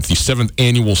 7th, the 7th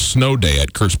annual snow day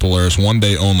at Kurtz Polaris. 1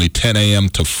 day only, 10 a.m.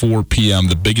 to 4 p.m.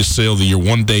 The biggest sale of the year,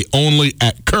 1 day only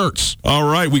at Kurtz. All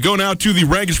right, we go now to the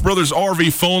Rankish Brothers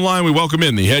RV phone line. We welcome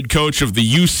in the head coach of the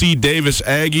UC Davis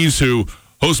Aggies, who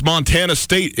host Montana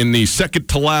State in the second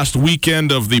to last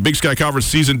weekend of the Big Sky Conference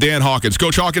season, Dan Hawkins.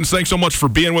 Coach Hawkins, thanks so much for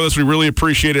being with us. We really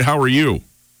appreciate it. How are you?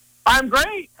 I'm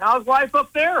great. How's life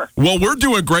up there? Well, we're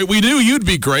doing great. We knew you'd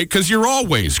be great because you're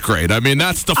always great. I mean,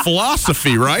 that's the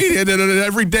philosophy, right? And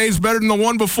every day's better than the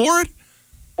one before it?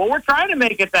 Well, we're trying to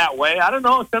make it that way. I don't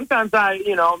know. Sometimes I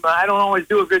don't always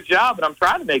do a good job, but I'm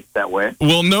trying to make it that way.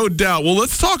 Well, no doubt. Well,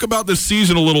 let's talk about this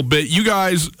season a little bit. You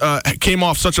guys came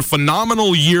off such a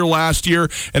phenomenal year last year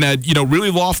and had,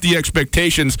 really lofty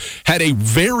expectations, had a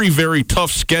very, very tough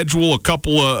schedule, a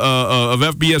couple of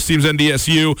FBS teams,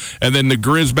 NDSU, and then the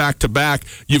Grizz back-to-back.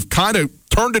 You've kind of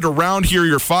turned it around here.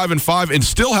 You're 5-5 and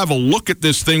still have a look at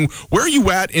this thing. Where are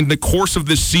you at in the course of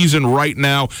this season right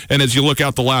now, and as you look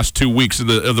out the last 2 weeks of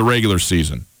the regular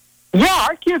season? Yeah,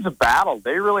 our kids have battled.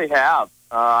 They really have.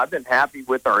 I've been happy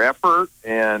with our effort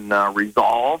and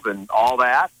resolve and all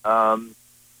that.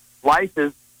 Life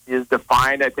is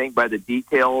defined, I think, by the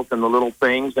details and the little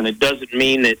things, and it doesn't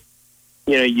mean that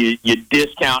you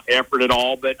discount effort at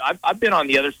all. But I've been on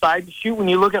the other side. Shoot, when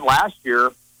you look at last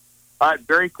year, it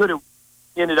very could have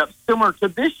ended up similar to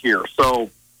this year. So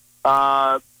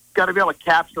got to be able to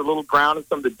capture a little ground in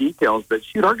some of the details. But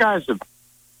shoot, our guys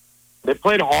they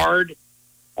played hard.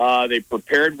 They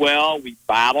prepared well. We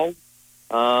battled.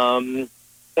 And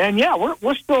yeah,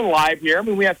 we're still alive here. I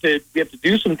mean, we have to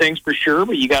do some things for sure,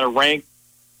 but you got to rank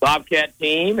Bobcat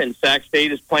team, and Sac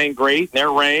State is playing great, and they're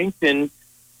ranked. And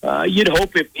you'd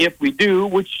hope if we do,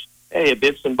 which, hey, if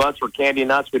ifs and buts were candy and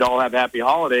nuts, we'd all have a happy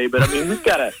holiday. But I mean, we've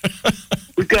got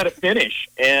to finish,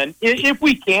 and if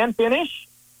we can finish,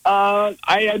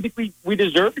 I think we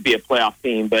deserve to be a playoff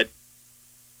team. But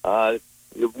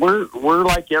we're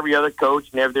like every other coach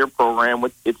and every other program.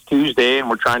 It's Tuesday, and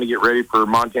we're trying to get ready for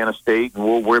Montana State, and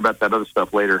we'll worry about that other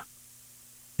stuff later.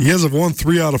 You guys have won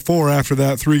 3 out of 4 after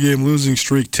that 3-game losing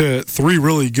streak to 3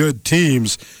 really good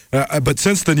teams. But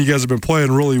since then, you guys have been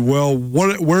playing really well.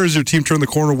 Where has your team turned the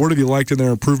corner? What have you liked in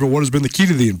their improvement? What has been the key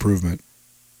to the improvement?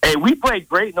 Hey, we played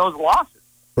great in those losses.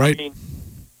 Right. I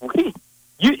mean,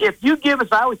 if you give us,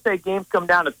 I always say games come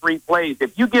down to 3 plays.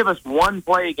 If you give us 1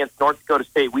 play against North Dakota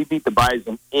State, we beat the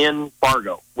Bison in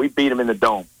Fargo. We beat them in the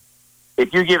Dome.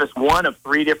 If you give us 1 of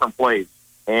 3 different plays.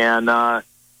 And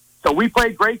so we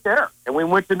played great there. And we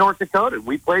went to North Dakota, and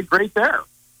we played great there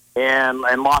and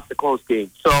lost a close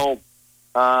game. So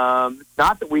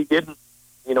not that we didn't,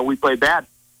 we played bad.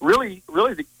 really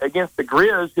against the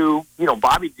Grizz, who,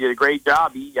 Bobby did a great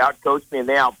job. He outcoached me and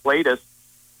they outplayed us.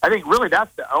 I think really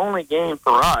that's the only game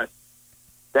for us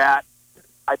that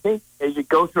I think as you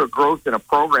go through a growth in a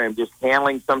program, just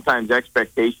handling sometimes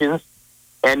expectations.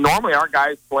 And normally our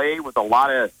guys play with a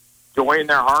lot of joy in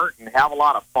their heart and have a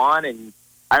lot of fun. And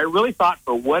I really thought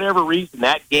for whatever reason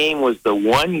that game was the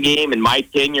one game in my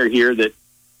tenure here that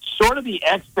sort of the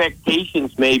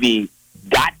expectations maybe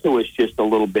got to us just a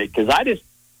little bit, because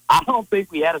I don't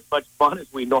think we had as much fun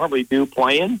as we normally do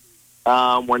playing.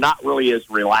 We're not really as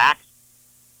relaxed.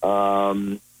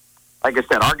 Like I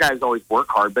said, our guys always work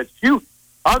hard. But shoot,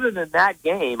 other than that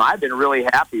game, I've been really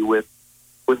happy with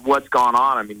what's gone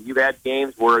on. I mean, you've had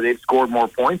games where they've scored more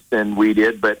points than we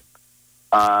did, but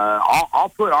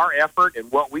I'll put our effort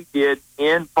and what we did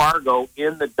in Fargo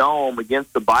in the Dome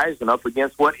against the Bison up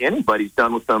against what anybody's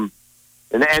done with them.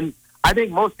 And I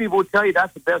think most people would tell you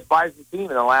that's the best Bison team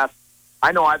in the last.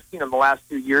 I know I've seen them the last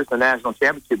 2 years in the national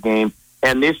championship game,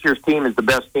 and this year's team is the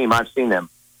best team I've seen them.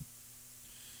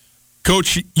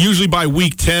 Coach, usually by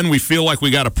week 10, we feel like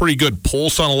we got a pretty good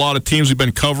pulse on a lot of teams. We've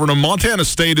been covering them. Montana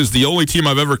State is the only team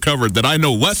I've ever covered that I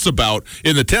know less about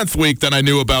in the 10th week than I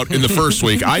knew about in the first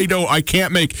week. I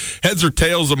can't make heads or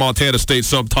tails of Montana State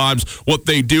sometimes, what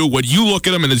they do. When you look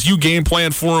at them and as you game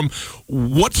plan for them,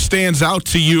 what stands out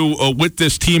to you with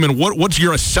this team, and what's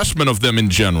your assessment of them in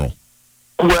general?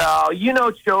 Well,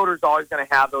 Choder's always going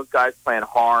to have those guys playing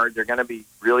hard. They're going to be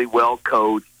really well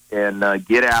coached and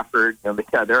get after it.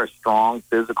 They're a strong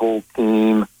physical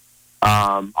team.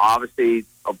 Obviously,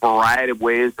 a variety of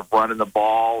ways of running the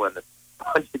ball, and a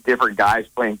bunch of different guys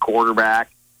playing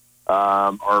quarterback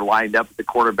or lined up at the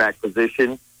quarterback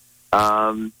position,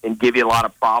 and give you a lot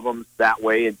of problems that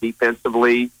way. And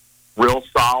defensively, real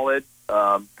solid,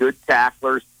 good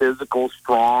tacklers, physical,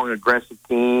 strong, aggressive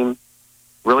team.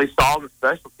 Really solid in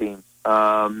special teams.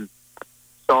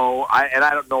 So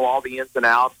I don't know all the ins and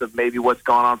outs of maybe what's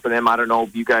gone on for them. I don't know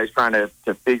if you guys trying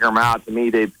to figure them out. To me,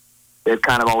 they've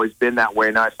kind of always been that way.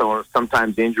 Now, so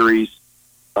sometimes injuries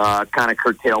kind of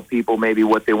curtail people maybe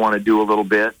what they want to do a little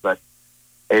bit. But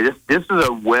hey, this is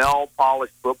a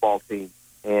well-polished football team,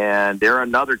 and they're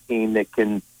another team that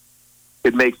could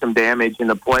make some damage in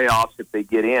the playoffs if they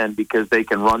get in, because they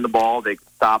can run the ball, they can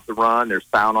stop the run, they're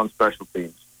sound on special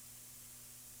teams.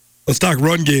 Let's talk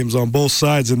run games on both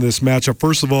sides in this matchup.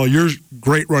 First of all, your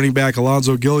great running back,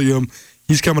 Alonzo Gilliam,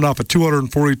 he's coming off a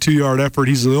 242-yard effort.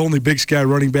 He's the only Big Sky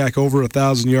running back over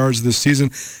 1,000 yards this season.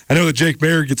 I know that Jake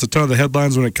Mayer gets a ton of the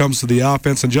headlines when it comes to the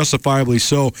offense, and justifiably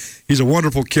so. He's a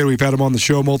wonderful kid. We've had him on the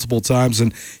show multiple times,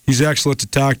 and he's excellent to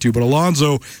talk to. But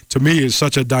Alonzo, to me, is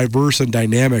such a diverse and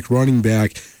dynamic running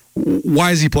back.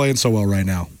 Why is he playing so well right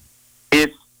now?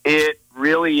 It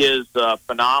really is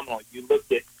phenomenal. You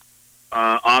look at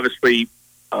obviously,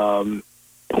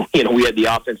 we had the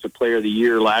Offensive Player of the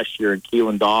Year last year in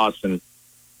Keelan Doss, and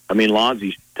I mean,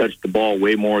 Lonzie's touched the ball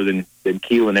way more than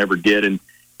Keelan ever did,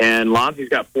 and Lonzie's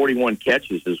got 41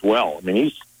 catches as well. I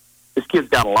mean, this kid's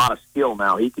got a lot of skill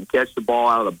now. He can catch the ball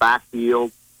out of the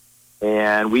backfield,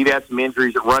 and we've had some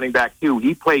injuries at running back too.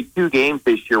 He played 2 games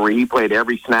this year where he played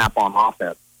every snap on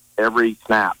offense, every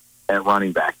snap at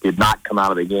running back. Did not come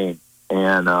out of the game,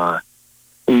 and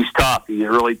he's tough. He's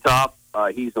really tough.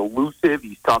 He's elusive.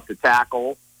 He's tough to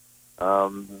tackle,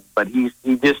 but he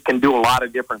just can do a lot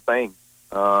of different things.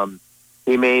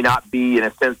 He may not be, in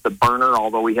a sense, the burner,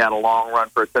 although he had a long run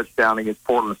for a touchdown against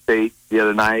Portland State the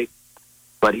other night.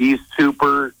 But he's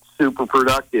super, super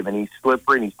productive, and he's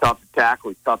slippery, and he's tough to tackle.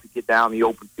 He's tough to get down the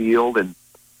open field. And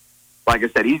like I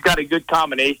said, he's got a good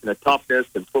combination of toughness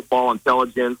and football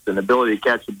intelligence and ability to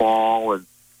catch the ball, and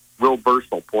real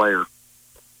versatile player.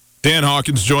 Dan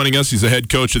Hawkins joining us. He's the head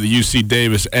coach of the UC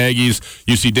Davis Aggies.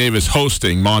 UC Davis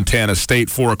hosting Montana State,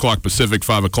 4 o'clock Pacific,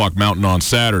 5 o'clock Mountain on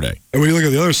Saturday. And when you look at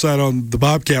the other side on the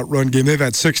Bobcat run game, they've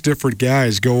had 6 different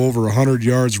guys go over 100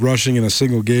 yards rushing in a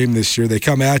single game this year. They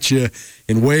come at you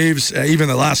in waves. Even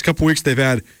the last couple weeks, they've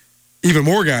had even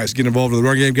more guys get involved in the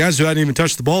run game. Guys who hadn't even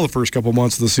touched the ball the first couple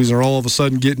months of the season are all of a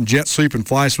sudden getting jet sweep and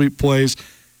fly sweep plays.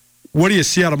 What do you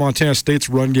see out of Montana State's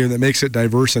run game that makes it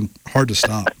diverse and hard to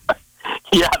stop?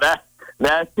 Yeah,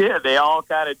 that's it. They all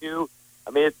kind of do.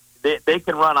 I mean, they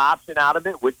can run option out of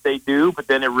it, which they do, but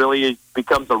then it really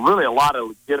becomes a lot of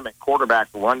legitimate quarterback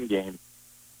run game.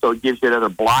 So it gives you another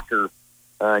blocker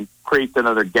and creates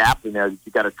another gap in there that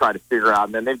you got to try to figure out.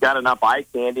 And then they've got enough eye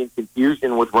candy and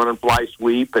confusion with run and fly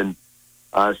sweep and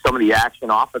some of the action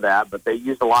off of that. But they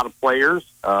use a lot of players.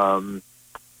 A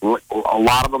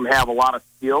lot of them have a lot of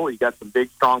skill. You got some big,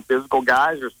 strong physical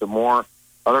guys, or some more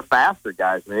other faster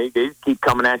guys. I mean, they just keep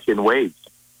coming at you in waves.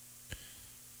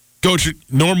 Coach,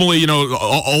 normally,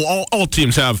 all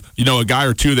teams have, a guy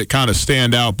or two that kind of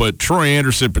stand out, but Troy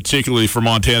Anderson, particularly for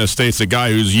Montana State's a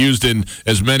guy who's used in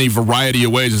as many variety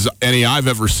of ways as any I've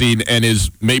ever seen and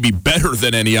is maybe better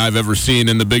than any I've ever seen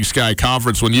in the Big Sky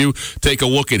Conference. When you take a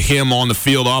look at him on the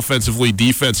field offensively,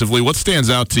 defensively, what stands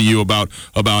out to you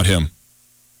about him?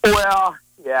 Well,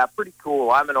 yeah, pretty cool.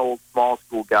 I'm an old small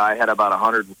school guy. I had about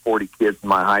 140 kids in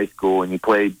my high school, and you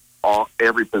played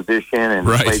every position and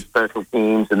played special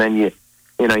teams, and then you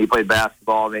played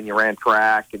basketball, and then you ran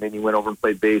track, and then you went over and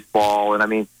played baseball. And I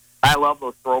mean, I love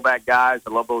those throwback guys.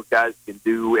 I love those guys who can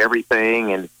do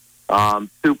everything and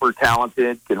super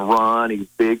talented, can run. He's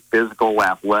big, physical,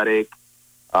 athletic.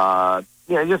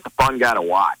 Just a fun guy to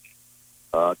watch.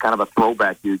 Kind of a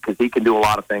throwback dude because he can do a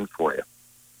lot of things for you.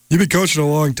 You've been coaching a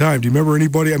long time. Do you remember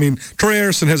anybody? I mean, Troy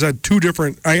Anderson has had two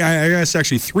different, I guess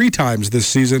actually 3 times this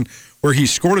season, where he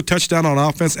scored a touchdown on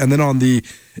offense and then on the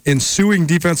ensuing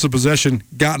defensive possession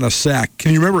gotten a sack.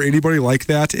 Can you remember anybody like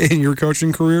that in your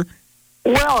coaching career?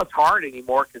 Well, it's hard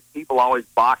anymore because people always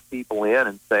box people in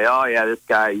and say, "Oh yeah, this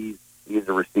guy he's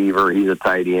a receiver, he's a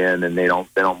tight end," and they don't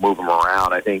move him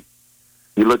around. I think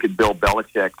you look at Bill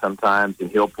Belichick sometimes, and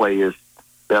he'll play his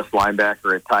best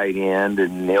linebacker at tight end,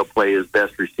 and he'll play his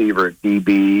best receiver at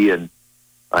DB, and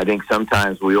I think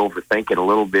sometimes we overthink it a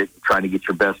little bit, trying to get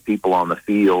your best people on the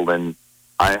field, and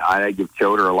I give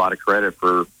Choder a lot of credit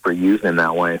for using him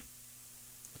that way.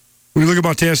 When you look at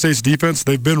Montana State's defense,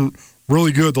 they've been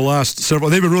really good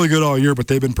they've been really good all year, but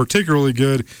they've been particularly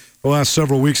good the last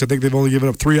several weeks. I think they've only given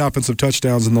up 3 offensive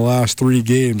touchdowns in the last 3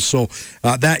 games. So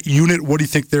that unit, what do you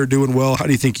think they're doing well? How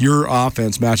do you think your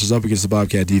offense matches up against the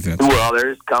Bobcat defense? Well,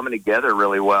 they're just coming together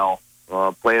really well.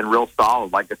 Playing real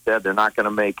solid. Like I said, they're not going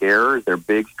to make errors. They're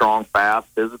big, strong, fast,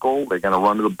 physical. They're going to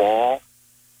run to the ball.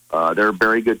 They're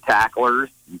very good tacklers.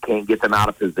 You can't get them out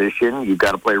of position. You've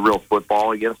got to play real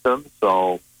football against them.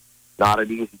 So not an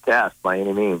easy task by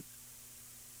any means.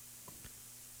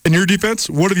 In your defense,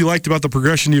 what have you liked about the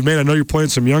progression you've made? I know you're playing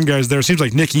some young guys there. It seems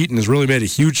like Nick Eaton has really made a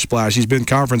huge splash. He's been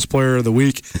Conference Player of the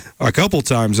Week a couple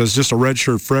times as just a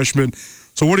redshirt freshman.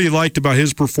 So what have you liked about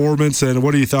his performance, and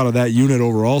what have you thought of that unit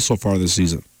overall so far this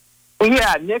season? Well,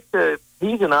 yeah, Nick,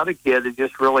 he's another kid that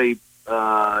just really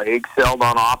excelled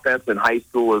on offense in high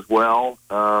school as well.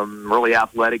 Really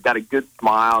athletic, got a good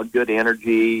smile, good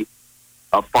energy,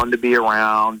 fun to be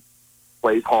around,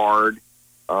 plays hard.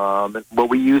 But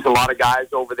we use a lot of guys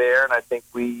over there, and I think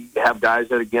we have guys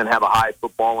that, again, have a high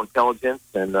football intelligence,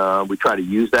 and we try to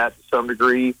use that to some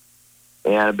degree.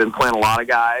 And I've been playing a lot of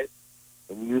guys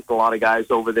and used a lot of guys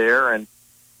over there. And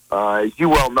as you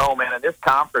well know, man, in this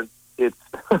conference, it's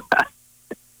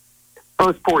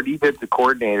those poor defensive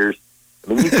coordinators.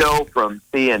 I mean, you go from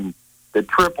seeing the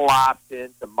triple option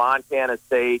to Montana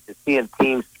State to seeing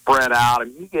teams spread out.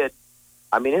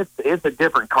 I mean, it's a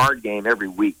different card game every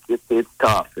week. It's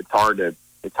tough. It's hard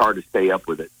to stay up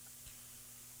with it.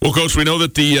 Well, Coach, we know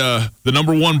that the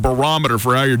number one barometer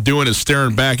for how you're doing is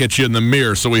staring back at you in the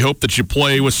mirror. So we hope that you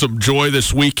play with some joy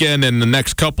this weekend and the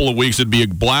next couple of weeks. It'd be a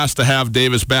blast to have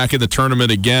Davis back in the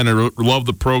tournament again. I love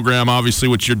the program, obviously,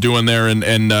 what you're doing there,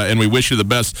 and we wish you the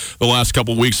best the last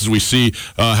couple of weeks as we see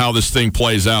how this thing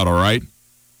plays out. All right.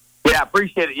 Yeah,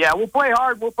 appreciate it. Yeah, we'll play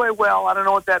hard. We'll play well. I don't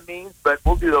know what that means, but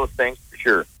we'll do those things for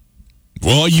sure.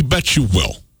 Well, you bet you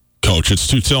will, Coach. It's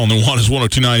Tutel and Nuanez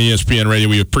 102.9 ESPN Radio.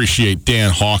 We appreciate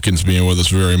Dan Hawkins being with us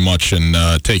very much and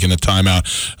taking the time out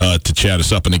to chat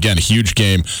us up. And again, a huge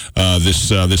game this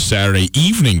Saturday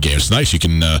evening game. It's nice. You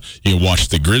can watch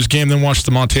the Grizz game, then watch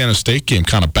the Montana State game,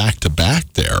 kind of back to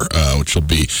back there, which will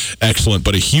be excellent.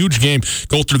 But a huge game,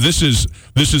 Coulter. This is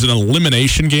an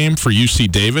elimination game for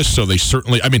UC Davis. So they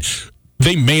certainly,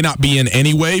 they may not be in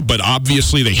anyway, but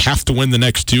obviously they have to win the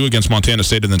next 2 against Montana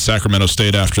State and then Sacramento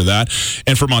State after that.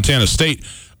 And for Montana State,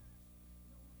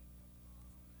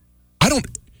 I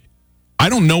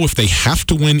don't know if they have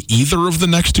to win either of the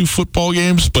next 2 football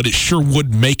games, but it sure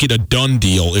would make it a done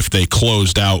deal if they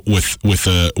closed out with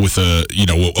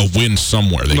a win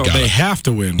somewhere. They have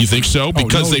to win. You think so?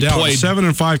 Because they played a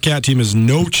 7-5 Cat team has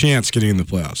no chance getting in the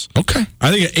playoffs. Okay,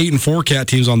 I think an 8-4 Cat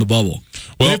team's on the bubble.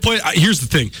 Well, they play. Here's the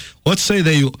thing. Let's say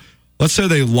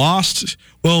they lost.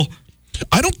 Well,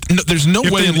 I don't. No, there's no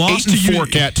way an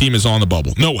 8-4 Cat team is on the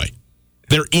bubble. No way.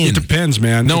 They're in. It depends,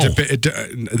 man. No.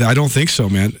 I don't think so,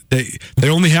 man. They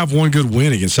only have one good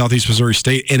win against Southeast Missouri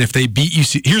State, and if they beat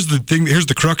UC, here's the thing. Here's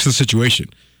the crux of the situation.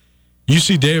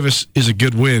 UC Davis is a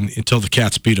good win until the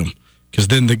Cats beat them. because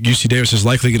then the UC Davis is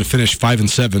likely going to finish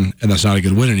 5-7, and that's not a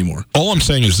good win anymore. All I'm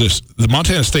saying is this: the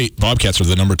Montana State Bobcats are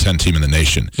the number 10 team in the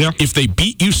nation. Yeah. If they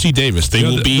beat UC Davis, they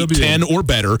will be 10 or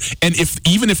better. And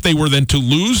even if they were then to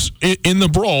lose in the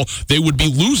brawl, they would be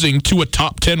losing to a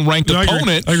top 10 ranked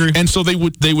opponent. I agree. And so they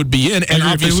would be in. And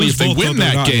obviously, if they win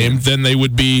that game, then they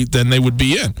would be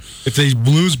in. If they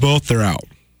lose both, they're out.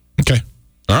 Okay.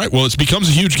 All right. Well, it becomes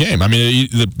a huge game. I mean,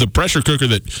 the pressure cooker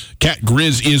that Cat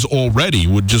Grizz is already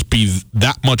would just be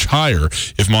that much higher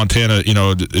if Montana,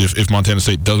 if Montana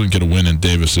State doesn't get a win in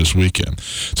Davis this weekend.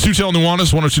 Sutel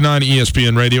Nuanez, 102.9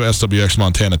 ESPN Radio, SWX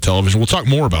Montana Television. We'll talk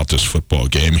more about this football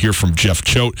game. Hear from Jeff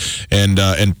Choate and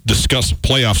discuss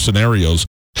playoff scenarios.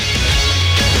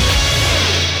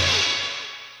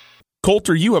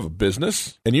 Colter, you have a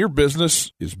business, and your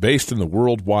business is based in the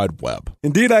World Wide Web.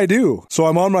 Indeed, I do. So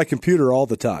I'm on my computer all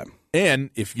the time. And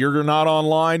if you're not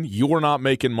online, you're not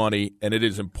making money, and it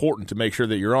is important to make sure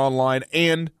that you're online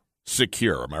and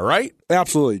secure. Am I right?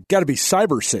 Absolutely. Got to be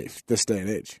cyber safe this day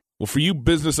and age. Well, for you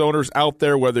business owners out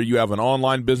there, whether you have an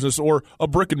online business or a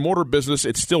brick-and-mortar business,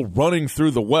 it's still running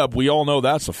through the web. We all know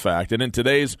that's a fact. And in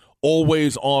today's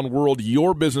always-on world,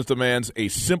 your business demands a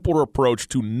simpler approach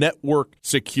to network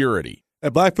security.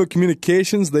 At Blackfoot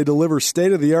Communications, they deliver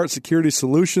state-of-the-art security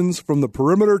solutions from the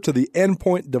perimeter to the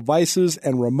endpoint devices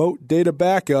and remote data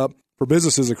backup for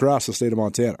businesses across the state of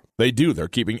Montana. They do. They're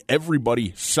keeping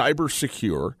everybody cyber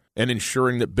secure and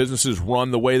ensuring that businesses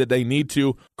run the way that they need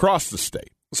to across the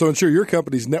state. So ensure your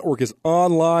company's network is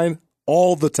online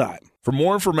all the time. For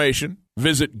more information,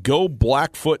 visit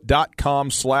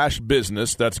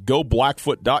goblackfoot.com/business. That's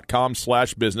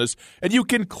goblackfoot.com/business. And you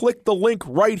can click the link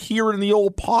right here in the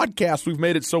old podcast. We've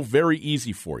made it so very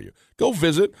easy for you. Go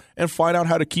visit and find out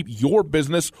how to keep your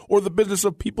business or the business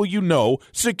of people you know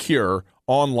secure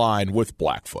online with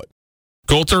Blackfoot.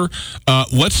 Colter,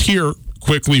 let's hear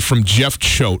quickly from Jeff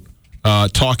Choate.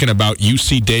 Talking about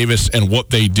UC Davis and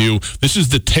what they do. This is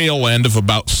the tail end of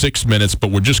about 6 minutes, but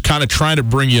we're just kind of trying to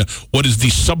bring you what is the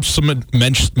subsequent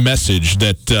message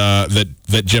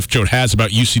that Jeff Choate has about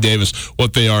UC Davis,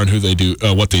 what they are and who they do,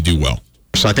 what they do well.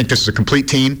 So I think this is a complete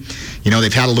team.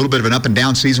 They've had a little bit of an up and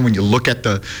down season when you look at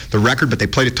the record, but they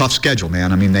played a tough schedule,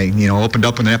 man. I mean, they opened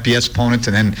up with an FBS opponent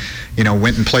and then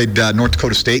went and played North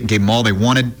Dakota State and gave them all they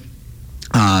wanted.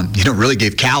 Really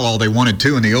gave Cal all they wanted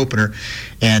to in the opener.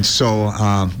 And so,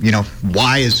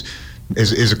 why is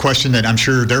a question that I'm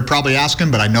sure they're probably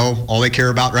asking, but I know all they care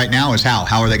about right now is how.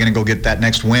 How are they going to go get that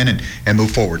next win and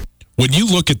move forward? When you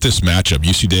look at this matchup,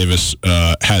 UC Davis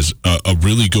has a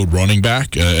really good running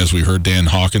back, as we heard Dan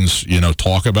Hawkins,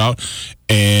 talk about.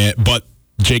 But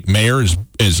Jake Mayer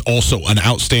is also an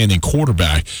outstanding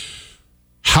quarterback.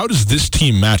 How does this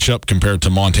team match up compared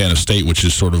to Montana State, which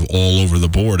is sort of all over the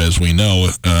board, as we know,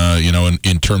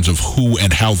 in terms of who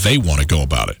and how they want to go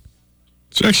about it?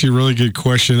 It's actually a really good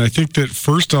question. I think that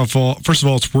first of all,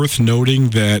 it's worth noting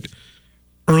that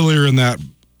earlier in that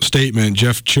statement,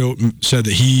 Jeff Choate said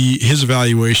that his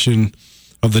evaluation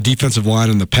of the defensive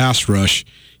line and the pass rush,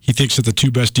 he thinks that the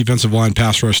two best defensive line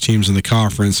pass rush teams in the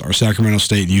conference are Sacramento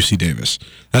State and UC Davis.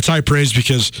 That's high praise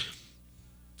because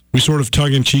we sort of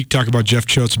tongue-in-cheek talk about Jeff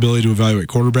Choate's ability to evaluate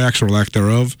quarterbacks or lack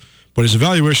thereof, but his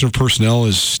evaluation of personnel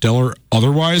is stellar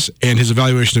otherwise, and his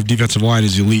evaluation of defensive line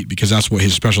is elite because that's what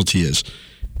his specialty is.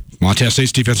 Montana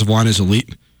State's defensive line is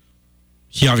elite.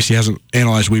 He obviously hasn't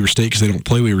analyzed Weber State because they don't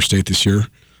play Weber State this year,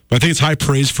 but I think it's high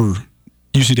praise for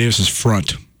UC Davis's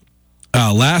front.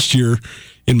 Last year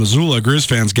in Missoula, Grizz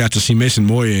fans got to see Mason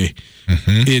Moye.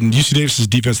 In UC Davis's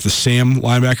defense, the Sam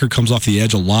linebacker comes off the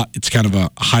edge a lot. It's kind of a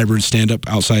hybrid stand-up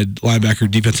outside linebacker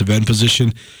defensive end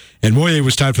position. And Moye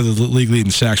was tied for the league lead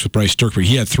in sacks with Bryce Stirk, but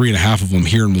he had 3.5 of them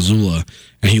here in Missoula,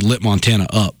 and he lit Montana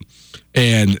up.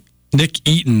 And Nick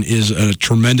Eaton is a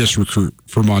tremendous recruit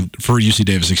for UC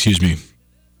Davis, he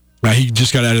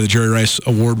just got out of the Jerry Rice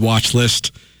Award watch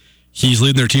list. He's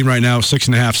leading their team right now,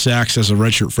 6.5 sacks as a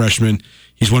redshirt freshman.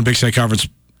 He's won Big Sky Conference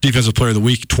Defensive Player of the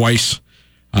Week twice.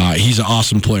 He's an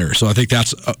awesome player. So I think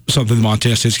that's something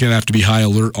Montana State's going to have to be high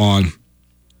alert on.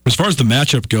 As far as the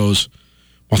matchup goes,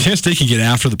 Montana State can get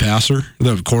after the passer,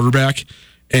 the quarterback,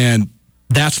 and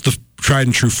that's the tried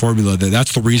and true formula.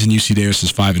 That's the reason UC Davis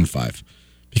is 5-5.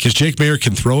 Because Jake Mayer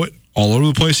can throw it all over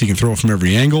the place. He can throw it from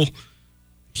every angle.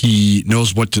 He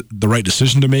knows what the right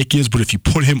decision to make is, but if you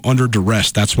put him under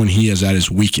duress, that's when he is at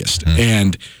his weakest.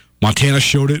 And Montana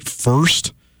showed it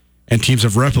first, and teams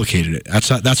have replicated it.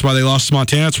 That's why they lost to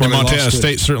Montana. That's why Montana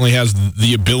State certainly has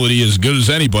the ability, as good as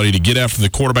anybody, to get after the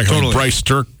quarterback. Totally. Bryce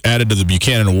Stirk added to the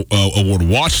Buchanan Award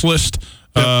watch list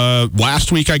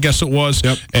last week, I guess it was.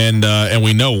 Yep. And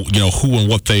we know who and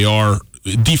what they are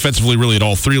defensively really at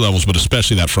all three levels, but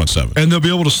especially that front seven. And they'll be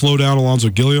able to slow down Alonzo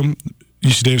Gilliam,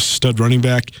 UC Davis stud running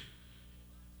back.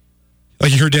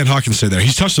 Like you heard Dan Hawkins say there,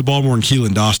 he's touched the ball more than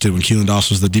Keelan Doss did when Keelan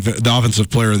Doss was the offensive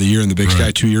player of the year in the Big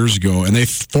Sky 2 years ago, and they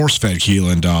force-fed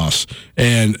Keelan Doss.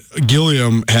 And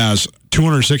Gilliam has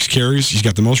 206 carries. He's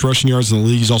got the most rushing yards in the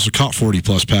league. He's also caught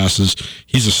 40-plus passes.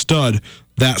 He's a stud.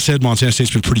 That said, Montana State's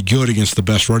been pretty good against the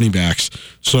best running backs.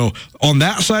 So on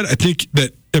that side, I think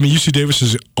that, UC Davis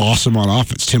is awesome on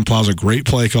offense. Tim Plow's a great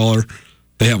play caller.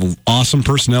 They have awesome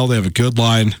personnel. They have a good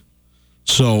line.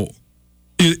 So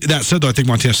that said, though, I think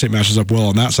Montana State matches up well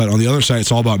on that side. On the other side,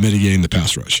 it's all about mitigating the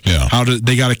pass rush. Yeah.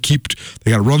 They got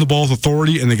to run the ball with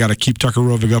authority, and they got to keep Tucker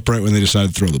Rovig upright when they decide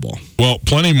to throw the ball. Well,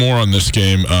 plenty more on this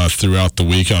game throughout the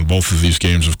week on both of these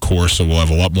games, of course. So we'll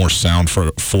have a lot more sound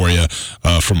for you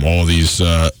from all of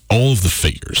the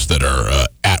figures that are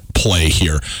at play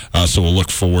here. So we'll look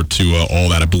forward to all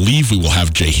that. I believe we will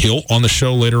have Jay Hill on the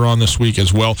show later on this week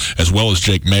as well as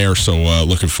Jake Mayer. So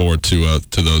looking forward to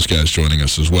those guys joining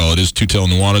us as well. It is Two Tail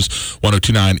Nuanez,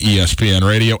 102.9 ESPN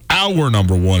Radio, hour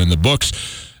number 1 in the books.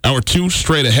 Hour 2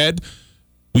 straight ahead.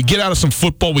 We get out of some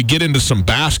football. We get into some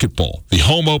basketball. The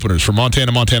home openers for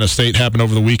Montana State happened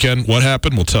over the weekend. What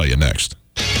happened? We'll tell you next.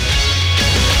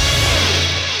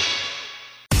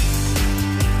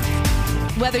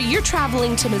 Whether you're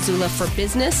traveling to Missoula for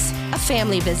business, a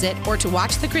family visit, or to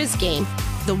watch the Grizz game,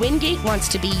 the Wingate wants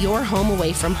to be your home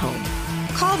away from home.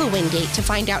 Call the Wingate to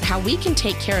find out how we can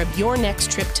take care of your next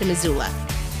trip to Missoula.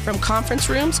 From conference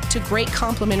rooms to great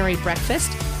complimentary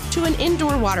breakfast to an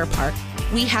indoor water park,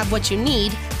 we have what you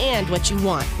need and what you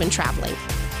want when traveling.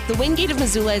 The Wingate of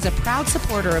Missoula is a proud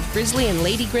supporter of Grizzly and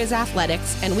Lady Grizz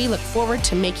athletics, and we look forward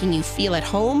to making you feel at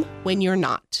home when you're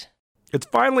not. It's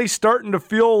finally starting to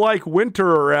feel like winter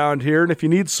around here, and if you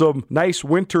need some nice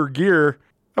winter gear,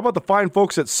 how about the fine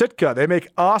folks at Sitka? They make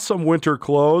awesome winter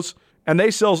clothes, and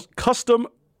they sell custom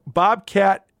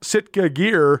Bobcat Sitka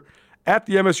gear at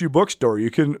the MSU Bookstore. You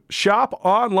can shop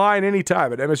online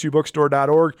anytime at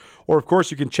msubookstore.org, or of course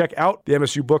you can check out the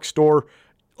MSU Bookstore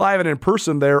live and in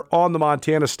person there on the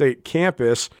Montana State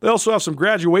campus. They also have some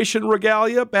graduation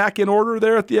regalia back in order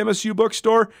there at the MSU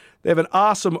Bookstore. They have an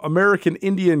awesome American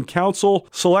Indian Council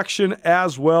selection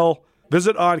as well.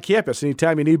 Visit on campus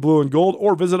anytime you need blue and gold,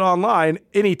 or visit online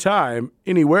anytime,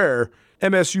 anywhere,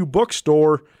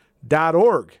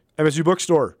 msubookstore.org. MSU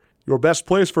Bookstore, your best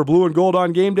place for blue and gold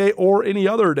on game day or any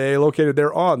other day, located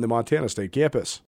there on the Montana State campus.